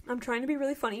 I'm trying to be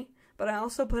really funny, but I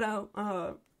also put out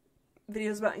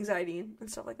videos about anxiety and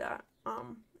stuff like that.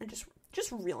 And just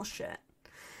real shit.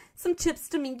 Some tips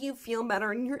to make you feel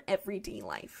better in your everyday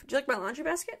life. Do you like my laundry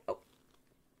basket? Oh.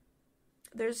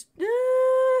 There's,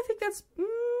 I think that's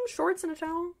shorts and a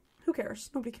towel. Who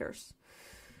cares? Nobody cares.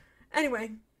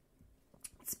 Anyway,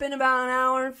 It's been about an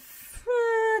hour,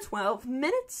 12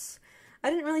 minutes. I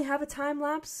didn't really have a time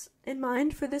lapse in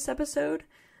mind for this episode.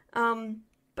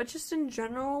 But just in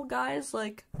general, guys,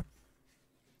 like,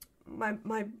 my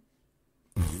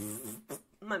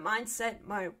mindset,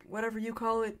 my whatever you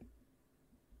call it,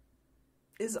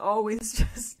 is always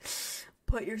just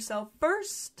put yourself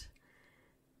first.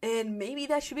 And maybe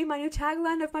that should be my new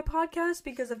tagline of my podcast,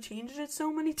 because I've changed it so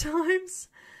many times.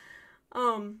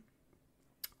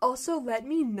 Also, let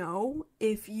me know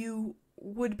if you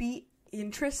would be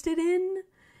interested in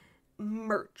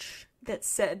merch that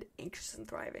said Anxious and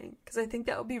Thriving, because I think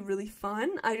that would be really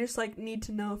fun. I just, like, need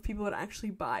to know if people would actually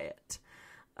buy it.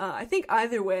 I think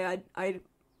either way, I'd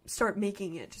start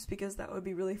making it, just because that would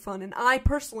be really fun, and I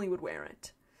personally would wear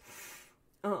it.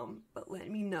 But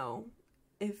let me know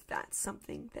if that's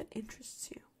something that interests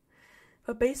you.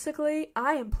 But basically,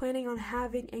 I am planning on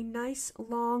having a nice,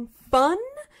 long, fun,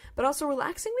 but also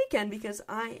relaxing weekend, because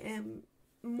I am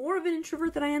more of an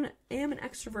introvert than I am an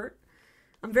extrovert.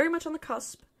 I'm very much on the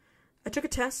cusp. I took a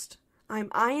test. I'm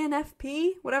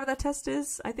INFP, whatever that test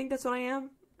is. I think that's what I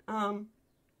am.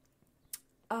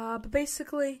 But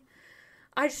basically,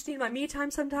 I just need my me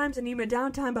time sometimes. I need my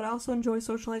downtime, but I also enjoy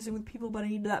socializing with people, but I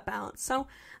need that balance. So,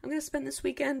 I'm going to spend this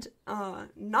weekend,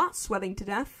 not sweating to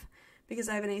death, because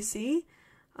I have an AC.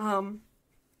 I'm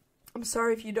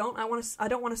sorry if you don't. I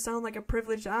don't want to sound like a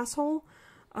privileged asshole.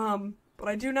 But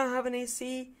I do not have an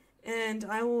AC, and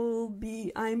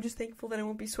I'm just thankful that I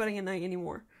won't be sweating at night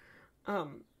anymore.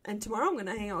 And tomorrow I'm going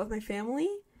to hang out with my family,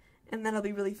 and that'll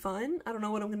be really fun. I don't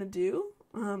know what I'm going to do.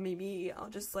 Maybe I'll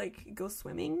just, like, go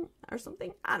swimming or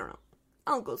something. I don't know.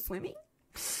 I'll go swimming.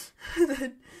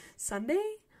 Then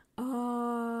Sunday,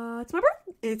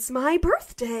 it's my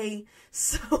birthday.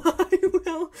 So I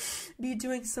will be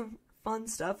doing some fun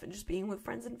stuff and just being with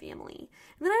friends and family.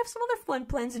 And then I have some other fun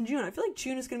plans in June. I feel like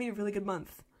June is going to be a really good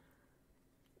month.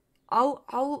 I'll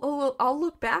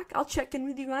look back. I'll check in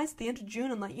with you guys at the end of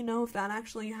June and let you know if that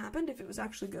actually happened, if it was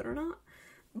actually good or not.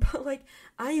 But, like,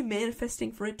 I am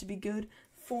manifesting for it to be good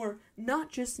for not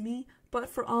just me, but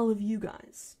for all of you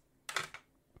guys.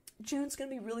 June's gonna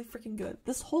be really freaking good.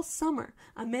 This whole summer,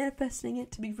 I'm manifesting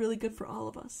it to be really good for all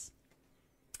of us.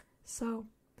 So,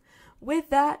 with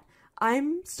that,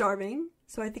 I'm starving,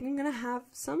 so I think I'm gonna have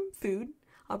some food.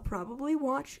 I'll probably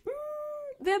watch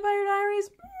Vampire Diaries,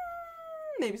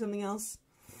 maybe something else.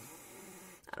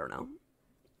 I don't know.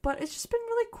 But it's just been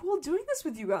really cool doing this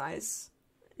with you guys.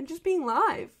 And just being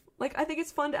live. Like, I think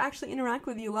it's fun to actually interact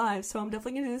with you live, so I'm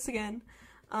definitely going to do this again.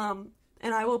 And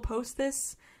I will post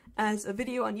this as a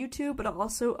video on YouTube, but I'll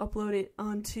also upload it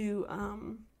onto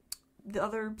the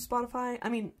other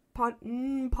podcast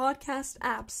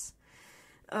apps.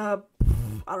 I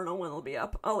don't know when it'll be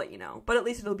up. I'll let you know. But at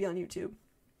least it'll be on YouTube.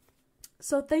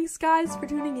 So thanks, guys, for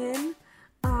tuning in.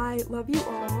 I love you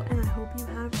all, and I hope you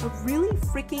have a really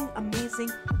freaking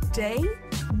amazing day,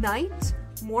 night,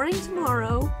 morning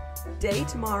tomorrow, day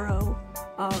tomorrow,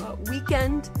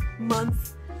 weekend,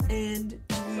 month, and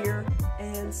year,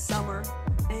 and summer,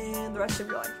 and the rest of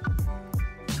your life.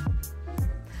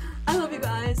 I love you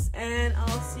guys, and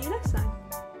I'll see you next time.